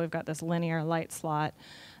typical, we've got this linear light slot.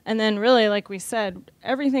 And then really, like we said,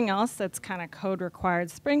 everything else that's kind of code required,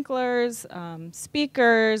 sprinklers,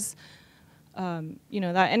 speakers,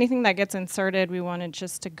 that anything that gets inserted, we wanted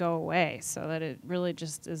just to go away so that it really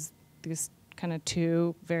just is these kind of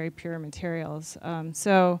two very pure materials.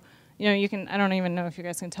 So, I don't even know if you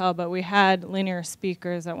guys can tell, but we had linear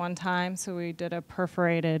speakers at one time, so we did a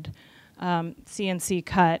perforated CNC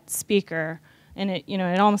cut speaker, and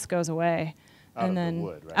it almost goes away. Out of the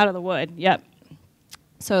wood, right? Out of the wood, yep.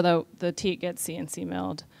 So the teat gets CNC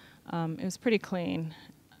milled. It was pretty clean.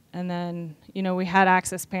 And then, we had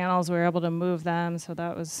access panels. We were able to move them, so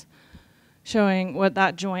that was showing what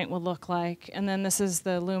that joint would look like. And then this is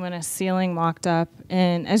the luminous ceiling mocked up.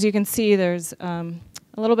 And as you can see, there's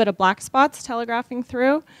a little bit of black spots telegraphing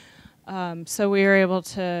through. So we were able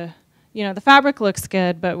to, you know, the fabric looks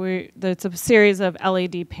good, but it's a series of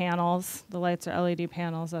LED panels. The lights are LED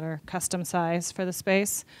panels that are custom sized for the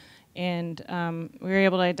space. And we were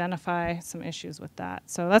able to identify some issues with that.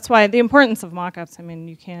 So that's why the importance of mock-ups. I mean,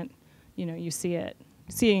 you can't, you know, you see it.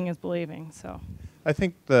 Seeing is believing, so. I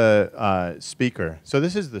think the speaker, so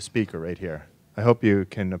this is the speaker right here. I hope you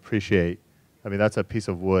can appreciate, I mean, that's a piece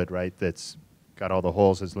of wood, right, that's got all the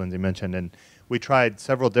holes, as Lindsay mentioned, and we tried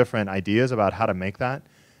several different ideas about how to make that.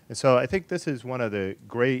 And so I think this is one of the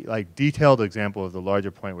great, like, detailed example of the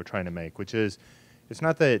larger point we're trying to make, which is, it's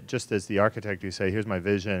not that just as the architect you say, here's my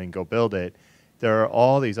vision and go build it. There are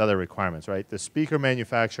all these other requirements, right? The speaker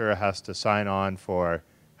manufacturer has to sign on for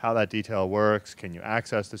how that detail works. Can you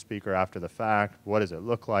access the speaker after the fact? What does it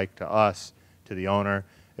look like to us, to the owner?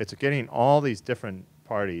 It's getting all these different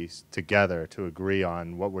parties together to agree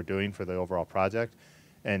on what we're doing for the overall project.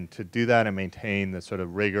 And to do that and maintain the sort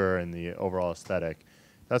of rigor and the overall aesthetic,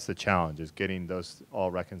 that's the challenge, is getting those all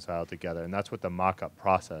reconciled together. And that's what the mock-up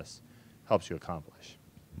process helps you accomplish.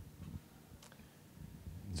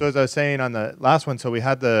 So as I was saying on the last one, so we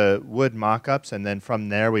had the wood mock-ups, and then from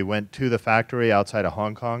there we went to the factory outside of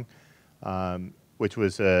Hong Kong, which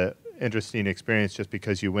was an interesting experience just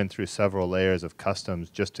because you went through several layers of customs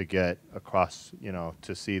just to get across, you know,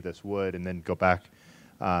 to see this wood and then go back.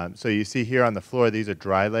 So you see here on the floor, these are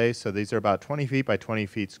dry lays. So these are about 20 feet by 20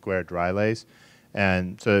 feet square dry lays.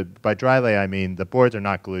 And so by dry lay, I mean the boards are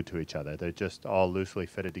not glued to each other. They're just all loosely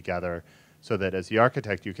fitted together so that as the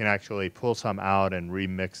architect, you can actually pull some out and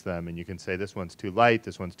remix them. And you can say this one's too light,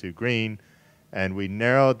 this one's too green. And we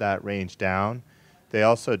narrowed that range down. They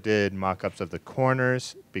also did mock-ups of the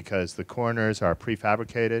corners because the corners are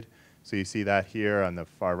prefabricated. So you see that here on the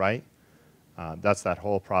far right. That's that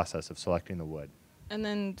whole process of selecting the wood. And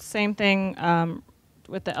then same thing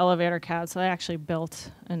with the elevator cab. So I actually built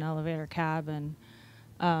an elevator cab and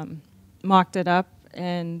mocked it up.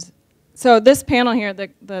 And so this panel here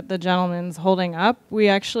that the gentleman's holding up, we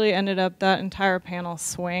actually ended up, that entire panel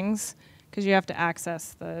swings because you have to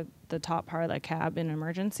access the top part of the cab in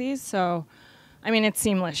emergencies. So, I mean, it's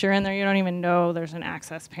seamless. You're in there, you don't even know there's an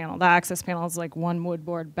access panel. The access panel is like one wood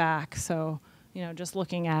board back. So, you know, just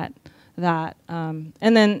looking at that. And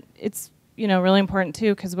then it's, you know, really important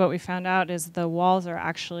too, because what we found out is the walls are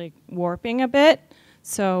actually warping a bit.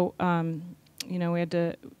 So, you know, we had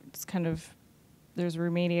to, it's kind of, there's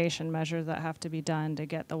remediation measures that have to be done to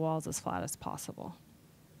get the walls as flat as possible.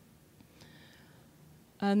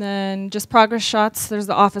 And then just progress shots, there's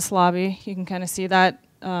the office lobby. You can kind of see that,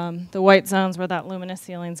 the white zones where that luminous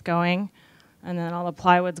ceiling's going. And then all the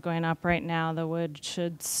plywood's going up right now. The wood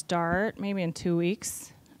should start maybe in 2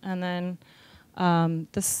 weeks. And then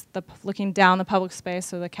looking down the public space,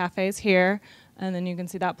 so the cafe's here, and then you can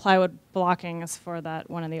see that plywood blocking is for that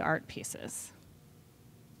one of the art pieces.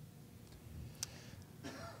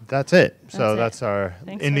 That's it. So That's that's our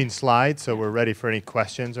ending slide. So we're ready for any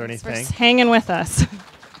questions or anything. Thanks for hanging with us.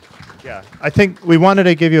 Yeah, I think we wanted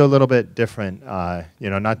to give you a little bit different, you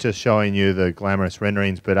know, not just showing you the glamorous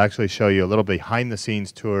renderings, but actually show you a little behind the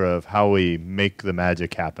scenes tour of how we make the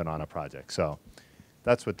magic happen on a project. So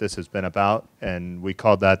that's what this has been about, and we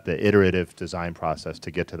called that the iterative design process to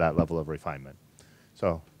get to that level of refinement.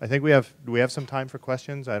 So I think do we have some time for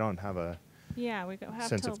questions? I don't have a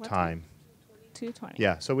sense of time. 2:20.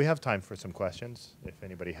 Yeah, so we have time for some questions, if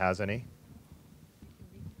anybody has any.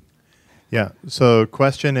 Yeah, so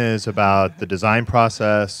question is about the design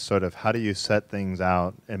process, sort of how do you set things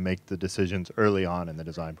out and make the decisions early on in the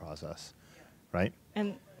design process, right?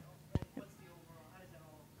 And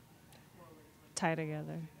tie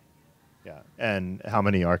together. Yeah, and how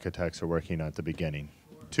many architects are working at the beginning?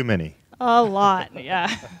 Too many. A lot,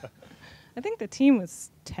 yeah. I think the team was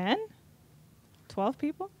 10, 12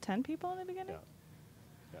 people, 10 people in the beginning. Yeah.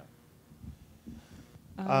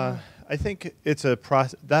 I think it's a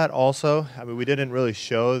process. That also, I mean, we didn't really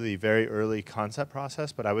show the very early concept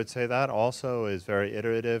process, but I would say that also is very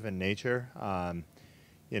iterative in nature.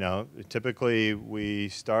 You know, typically we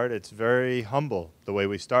start, it's very humble the way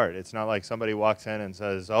we start. It's not like somebody walks in and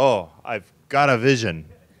says, oh, I've got a vision.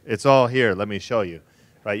 It's all here, let me show you.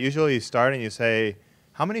 Right? Usually you start and you say,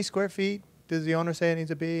 how many square feet does the owner say it needs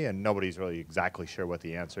to be? And nobody's really exactly sure what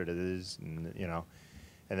the answer to is, and, you know.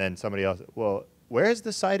 And then somebody else, well, where's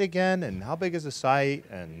the site again? And how big is the site?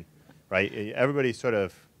 And, right, everybody's sort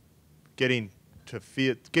of getting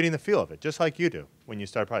the feel of it, just like you do when you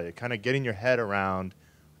start project, kind of getting your head around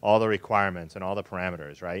all the requirements and all the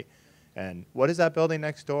parameters, right? And what is that building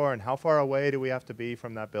next door, and how far away do we have to be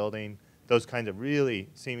from that building? Those kinds of really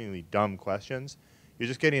seemingly dumb questions. You're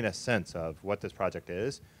just getting a sense of what this project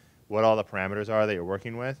is, what all the parameters are that you're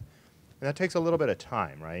working with. And that takes a little bit of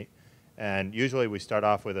time, right? And usually we start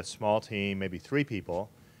off with a small team, maybe 3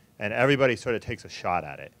 people, and everybody sort of takes a shot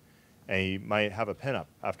at it. And you might have a pinup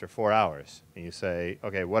after 4 hours, and you say,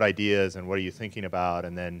 okay, what ideas and what are you thinking about?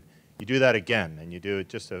 And then you do that again, and you do it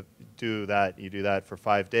just to do that. You do that for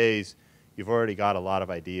 5 days. You've already got a lot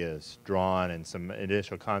of ideas drawn and some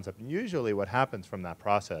initial concept. And usually what happens from that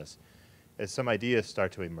process is some ideas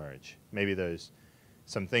start to emerge. Maybe there's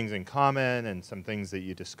some things in common and some things that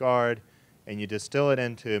you discard, and you distill it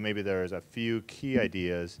into maybe there's a few key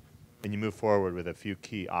ideas, and you move forward with a few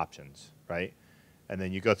key options, right? And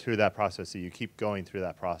then you go through that process, so you keep going through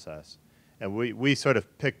that process. And we sort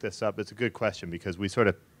of picked this up. It's a good question because we sort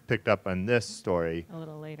of picked up on this story A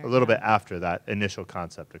little later. a little bit after that initial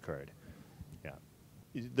concept occurred. Yeah.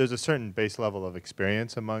 There's a certain base level of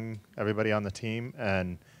experience among everybody on the team,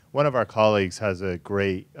 and one of our colleagues has a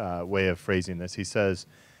great way of phrasing this. He says,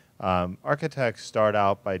 architects start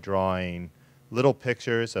out by drawing little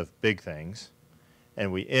pictures of big things,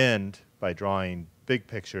 and we end by drawing big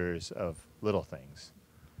pictures of little things.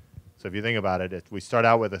 So if you think about it, we start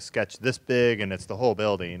out with a sketch this big, and it's the whole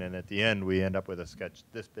building, and at the end we end up with a sketch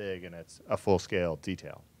this big, and it's a full-scale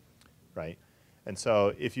detail, right? And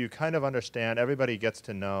so if you kind of understand, everybody gets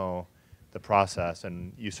to know the process,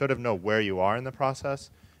 and you sort of know where you are in the process,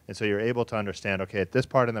 and so you're able to understand, okay, at this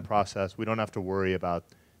part in the process, we don't have to worry about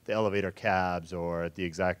the elevator cabs or the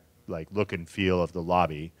exact look and feel of the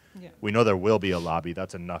lobby. Yeah. We know there will be a lobby.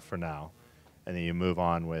 That's enough for now. And then you move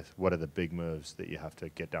on with what are the big moves that you have to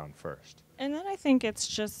get down first. And then I think it's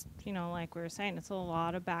just, like we were saying, it's a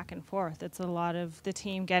lot of back and forth. It's a lot of the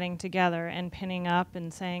team getting together and pinning up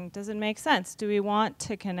and saying, does it make sense? Do we want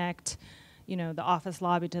to connect, the office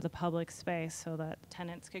lobby to the public space so that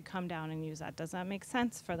tenants could come down and use that? Does that make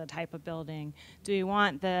sense for the type of building? Do we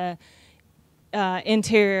want the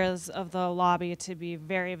interiors of the lobby to be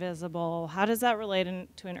very visible? How does that relate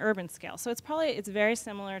to an urban scale? So it's very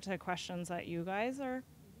similar to questions that you guys are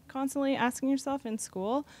constantly asking yourself in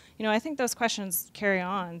school. I think those questions carry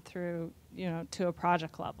on through, to a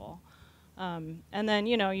project level. And then,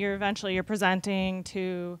 you're presenting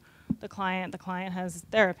to the client. The client has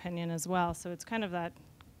their opinion as well. So it's kind of that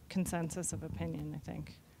consensus of opinion, I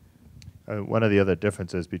think. One of the other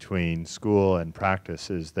differences between school and practice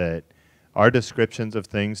is that our descriptions of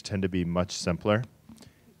things tend to be much simpler,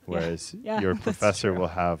 whereas your professor will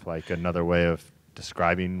have another way of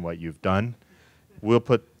describing what you've done.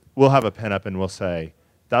 We'll have a pen up and we'll say,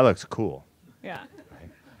 that looks cool. Yeah. Right?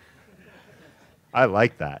 I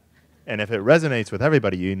like that. And if it resonates with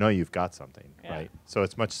everybody, you've got something, right? So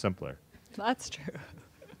it's much simpler. That's true.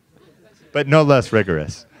 But no less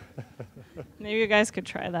rigorous. Maybe you guys could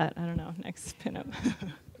try that. I don't know, next pinup.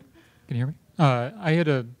 Can you hear me? I had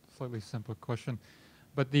a slightly simple question,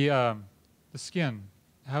 but the skin,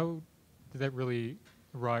 how did that really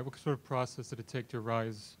rise? What sort of process did it take to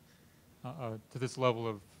rise to this level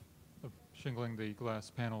of shingling the glass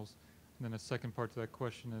panels? And then the second part to that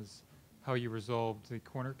question is how you resolved the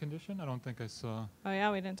corner condition. I don't think I saw. Oh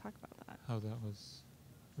yeah, we didn't talk about that. How that was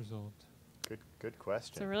resolved. Good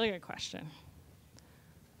question. It's a really good question.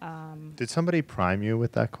 Did somebody prime you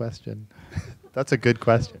with that question? That's a good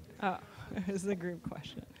question. Oh. Is the group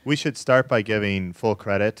question. We should start by giving full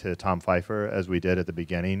credit to Tom Pfeiffer, as we did at the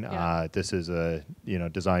beginning. Yeah. This is a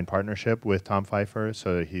design partnership with Tom Pfeiffer,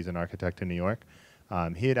 so he's an architect in New York.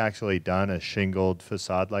 He had actually done a shingled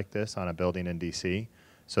facade like this on a building in DC,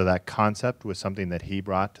 so that concept was something that he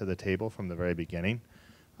brought to the table from the very beginning.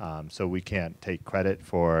 So we can't take credit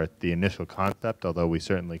for the initial concept, although we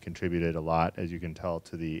certainly contributed a lot, as you can tell,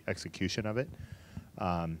 to the execution of it.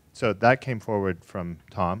 So that came forward from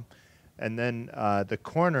Tom. And then the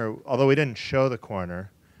corner, although we didn't show the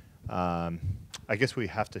corner, I guess we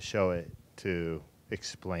have to show it to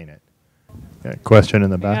explain it. Yeah, question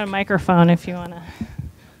in the back? You got a microphone if you want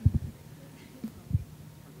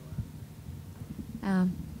to.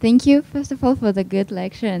 Thank you, first of all, for the good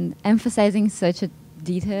lecture and emphasizing such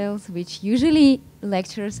details, which usually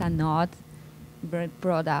lectures are not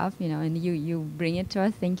brought up, and you bring it to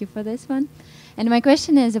us. Thank you for this one. And my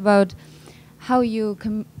question is about how I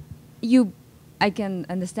can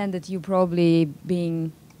understand that you probably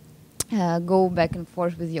go back and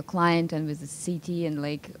forth with your client and with the city and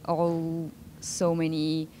so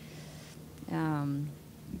many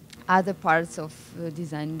other parts of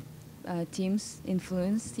design teams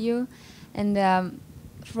influenced you, and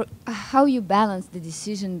for how you balance the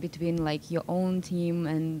decision between your own team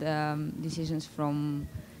and decisions from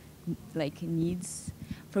needs.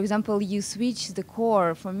 For example, you switch the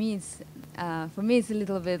core. For me, it's a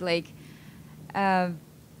little bit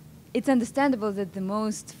it's understandable that the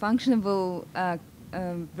most functional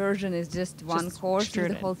version is just one Just course through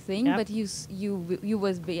the extruded. whole thing, Yep. but you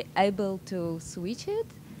was be able to switch it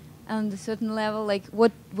on a certain level. Like,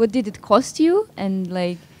 what did it cost you, and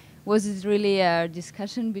like, was it really a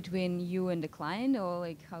discussion between you and the client, or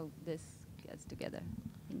like how this gets together?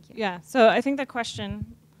 Thank you. Yeah. So I think the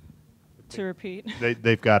question, to repeat.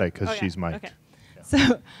 They've got it because Oh, yeah, she's mic'd. Okay. Yeah.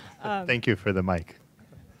 So. Thank you for the mic.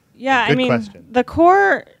 Yeah, I Good mean, question. the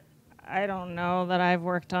core, I don't know that I've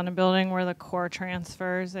worked on a building where the core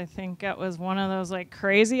transfers. I think it was one of those like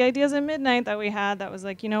crazy ideas at midnight that we had that was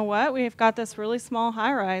like, you know what, we've got this really small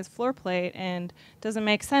high-rise floor plate and it doesn't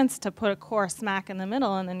make sense to put a core smack in the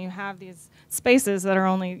middle, and then you have these spaces that are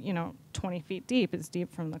only, 20 feet deep. It's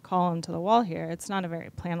deep from the column to the wall here. It's not a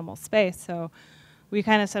very plannable space. So we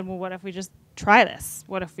kind of said, well, what if we just try this?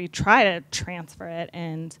 What if we try to transfer it?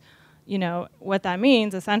 And what that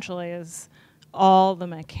means essentially is all the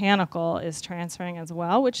mechanical is transferring as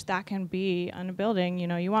well, which that can be on a building.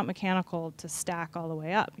 You want mechanical to stack all the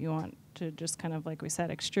way up. You want to just kind of, like we said,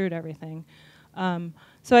 extrude everything.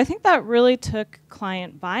 So I think that really took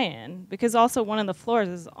client buy-in, because also one of the floors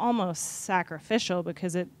is almost sacrificial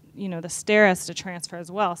because the stair has to transfer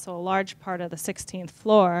as well. So a large part of the 16th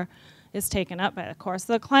floor is taken up by the core.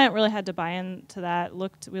 So the client really had to buy into that.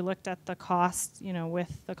 We looked at the cost,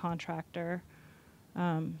 with the contractor.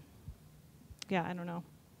 Yeah, I don't know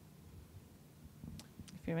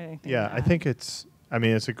if you have anything. Yeah, to I add. think it's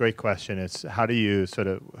a great question. It's how do you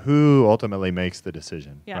who ultimately makes the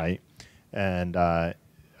decision, Yeah. right? And I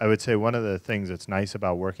would say one of the things that's nice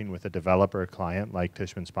about working with a developer client like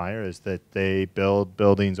Tishman Speyer is that they build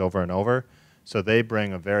buildings over and over. So they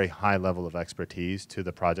bring a very high level of expertise to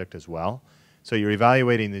the project as well. So you're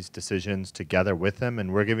evaluating these decisions together with them,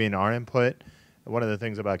 and we're giving our input. One of the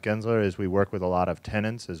things about Gensler is we work with a lot of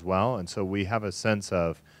tenants as well, and so we have a sense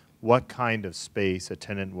of what kind of space a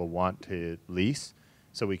tenant will want to lease,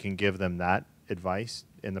 so we can give them that advice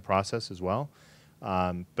in the process as well.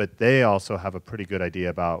 But they also have a pretty good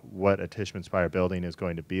idea about what a Tishman Speyer building is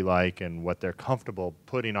going to be like and what they're comfortable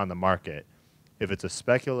putting on the market. If it's a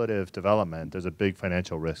speculative development, there's a big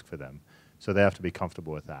financial risk for them. So they have to be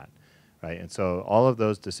comfortable with that, right? And so all of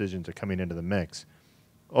those decisions are coming into the mix.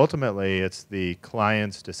 Ultimately, it's the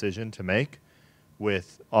client's decision to make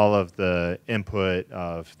with all of the input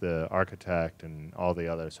of the architect and all the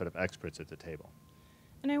other sort of experts at the table.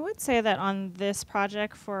 And I would say that on this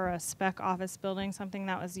project for a spec office building, something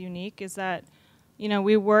that was unique is that,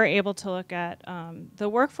 we were able to look at the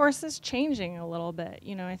workforce is changing a little bit.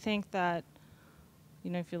 I think that,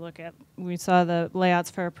 if you look at, we saw the layouts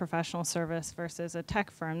for a professional service versus a tech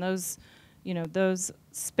firm. Those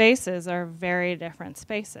spaces are very different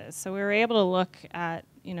spaces. So we were able to look at,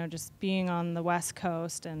 just being on the West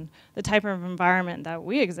Coast and the type of environment that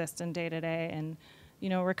we exist in day to day, and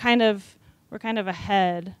we're kind of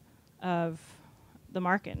ahead of the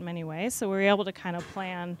market in many ways. So we were able to kind of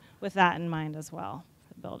plan with that in mind as well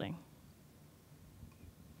for the building.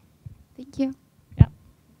 Thank you. Yeah.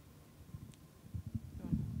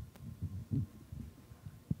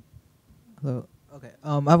 Hello. Okay.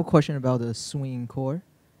 I have a question about the swing core.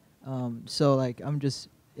 So like I'm just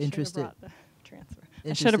interested. Should have brought the transfer.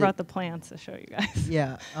 I should have brought the plans to show you guys.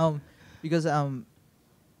 Yeah. Because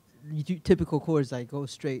typical cores like go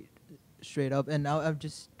straight up, and now I'm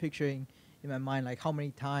just picturing in my mind like how many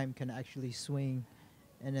time can actually swing,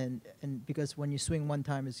 and because when you swing one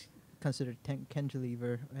time it's considered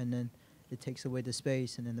cantilever, and then it takes away the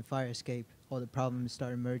space, and then the fire escape, all the problems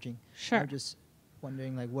start emerging. Sure. I'm just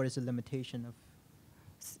wondering like what is the limitation of.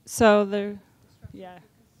 So the, yeah.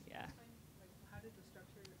 How did the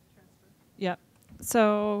structure transfer? Yep.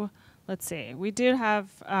 So let's see. We did have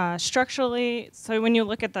structurally. So when you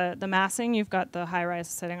look at the massing, you've got the high rise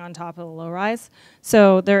sitting on top of the low rise.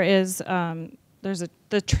 So there is the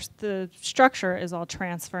structure is all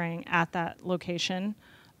transferring at that location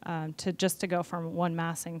to go from one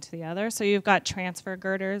massing to the other. So you've got transfer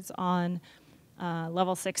girders on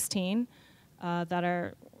level 16 that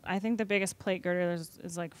are. I think the biggest plate girder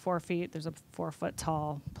is like 4 feet. There's a 4 foot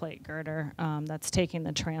tall plate girder that's taking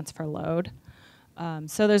the transfer load.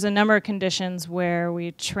 So there's a number of conditions where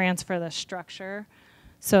we transfer the structure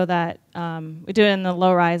so that we do it in the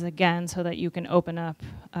low rise again so that you can open up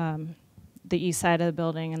the east side of the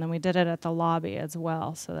building, and then we did it at the lobby as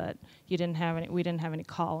well so that we didn't have any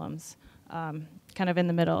columns kind of in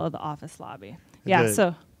the middle of the office lobby. Yeah,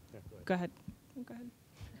 so go ahead. Go ahead.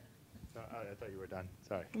 I thought you were done.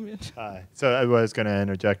 Sorry. So I was going to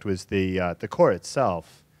interject was the core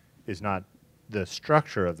itself is not, the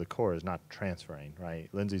structure of the core is not transferring, right?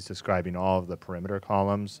 Lindsay's describing all of the perimeter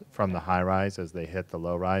columns from the high rise as they hit the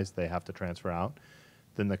low rise, they have to transfer out.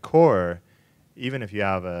 Then the core even if you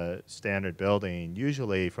have a standard building,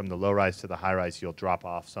 usually from the low-rise to the high-rise, you'll drop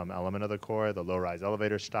off some element of the core. The low-rise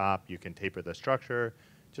elevator stop, you can taper the structure,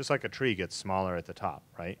 just like a tree gets smaller at the top,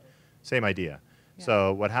 right? Same idea. Yeah.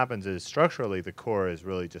 So what happens is structurally the core is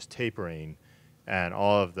really just tapering, and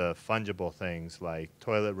all of the fungible things like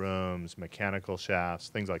toilet rooms, mechanical shafts,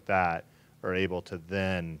 things like that are able to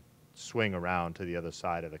then swing around to the other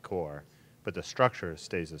side of the core, but the structure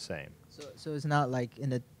stays the same. So it's not like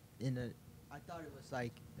in a I thought it was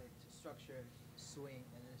like the structure swing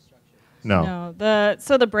and then the structure. No.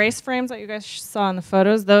 So the brace frames that you guys saw in the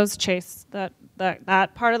photos, those chase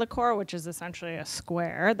that part of the core, which is essentially a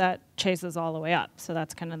square that chases all the way up. So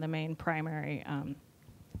that's kind of the main primary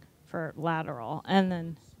for lateral, and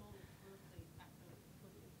then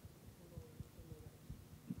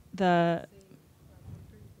the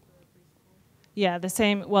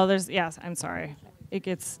same. Well, I'm sorry. It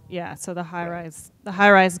gets, so the high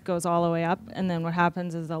rise goes all the way up, and then what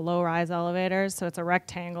happens is the low rise elevators, so it's a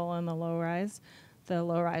rectangle in the low rise. The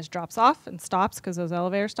low rise drops off and stops because those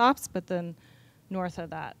elevator stops, but then north of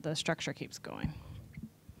that, the structure keeps going.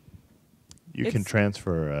 You can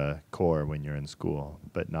transfer a core when you're in school,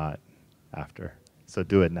 but not after. So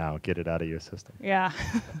do it now. Get it out of your system. Yeah.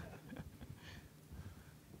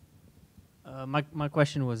 My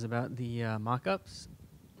question was about the mock-ups.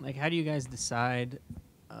 Like, how do you guys decide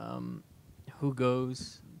who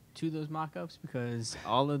goes to those mock-ups? Because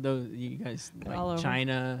all of those, you guys, All like over.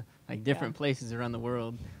 China, like different places around the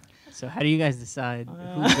world. So how do you guys decide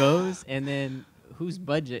who goes, and then whose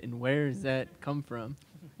budget, and where does that come from?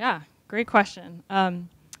 Yeah, great question.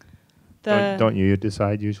 Don't you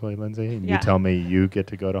decide usually, Lindsay? And Yeah. you tell me you get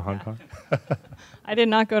to go to Hong Kong? I did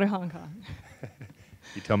not go to Hong Kong.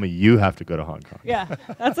 You tell me you have to go to Hong Kong. Yeah,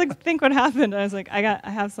 that's I think what happened. I was like, I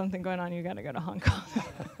have something going on. You got to go to Hong Kong.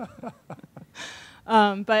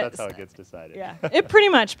 But That's how it gets decided. yeah, it pretty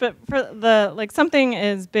much. But for something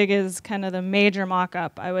as big as kind of the major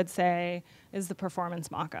mock-up, I would say is the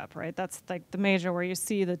performance mock-up, right? That's like the major where you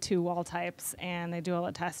see the two wall types and they do all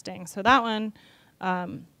the testing. So that one,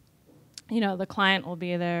 the client will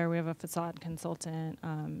be there. We have a facade consultant,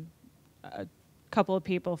 a couple of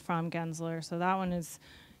people from Gensler. So that one is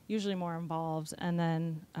usually more involved. And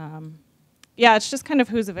then, it's just kind of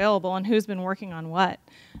who's available and who's been working on what.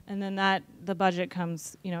 And then the budget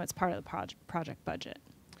comes, it's part of the project budget.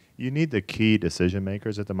 You need the key decision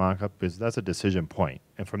makers at the mock-up because that's a decision point.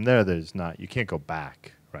 And from there, you can't go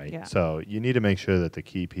back, right? Yeah. So you need to make sure that the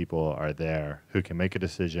key people are there who can make a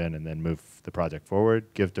decision and then move the project forward,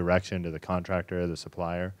 give direction to the contractor, the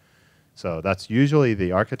supplier. So that's usually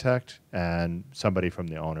the architect, and somebody from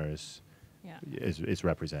the owners is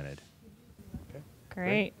represented.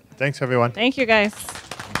 Great. Thanks, everyone. Thank you, guys.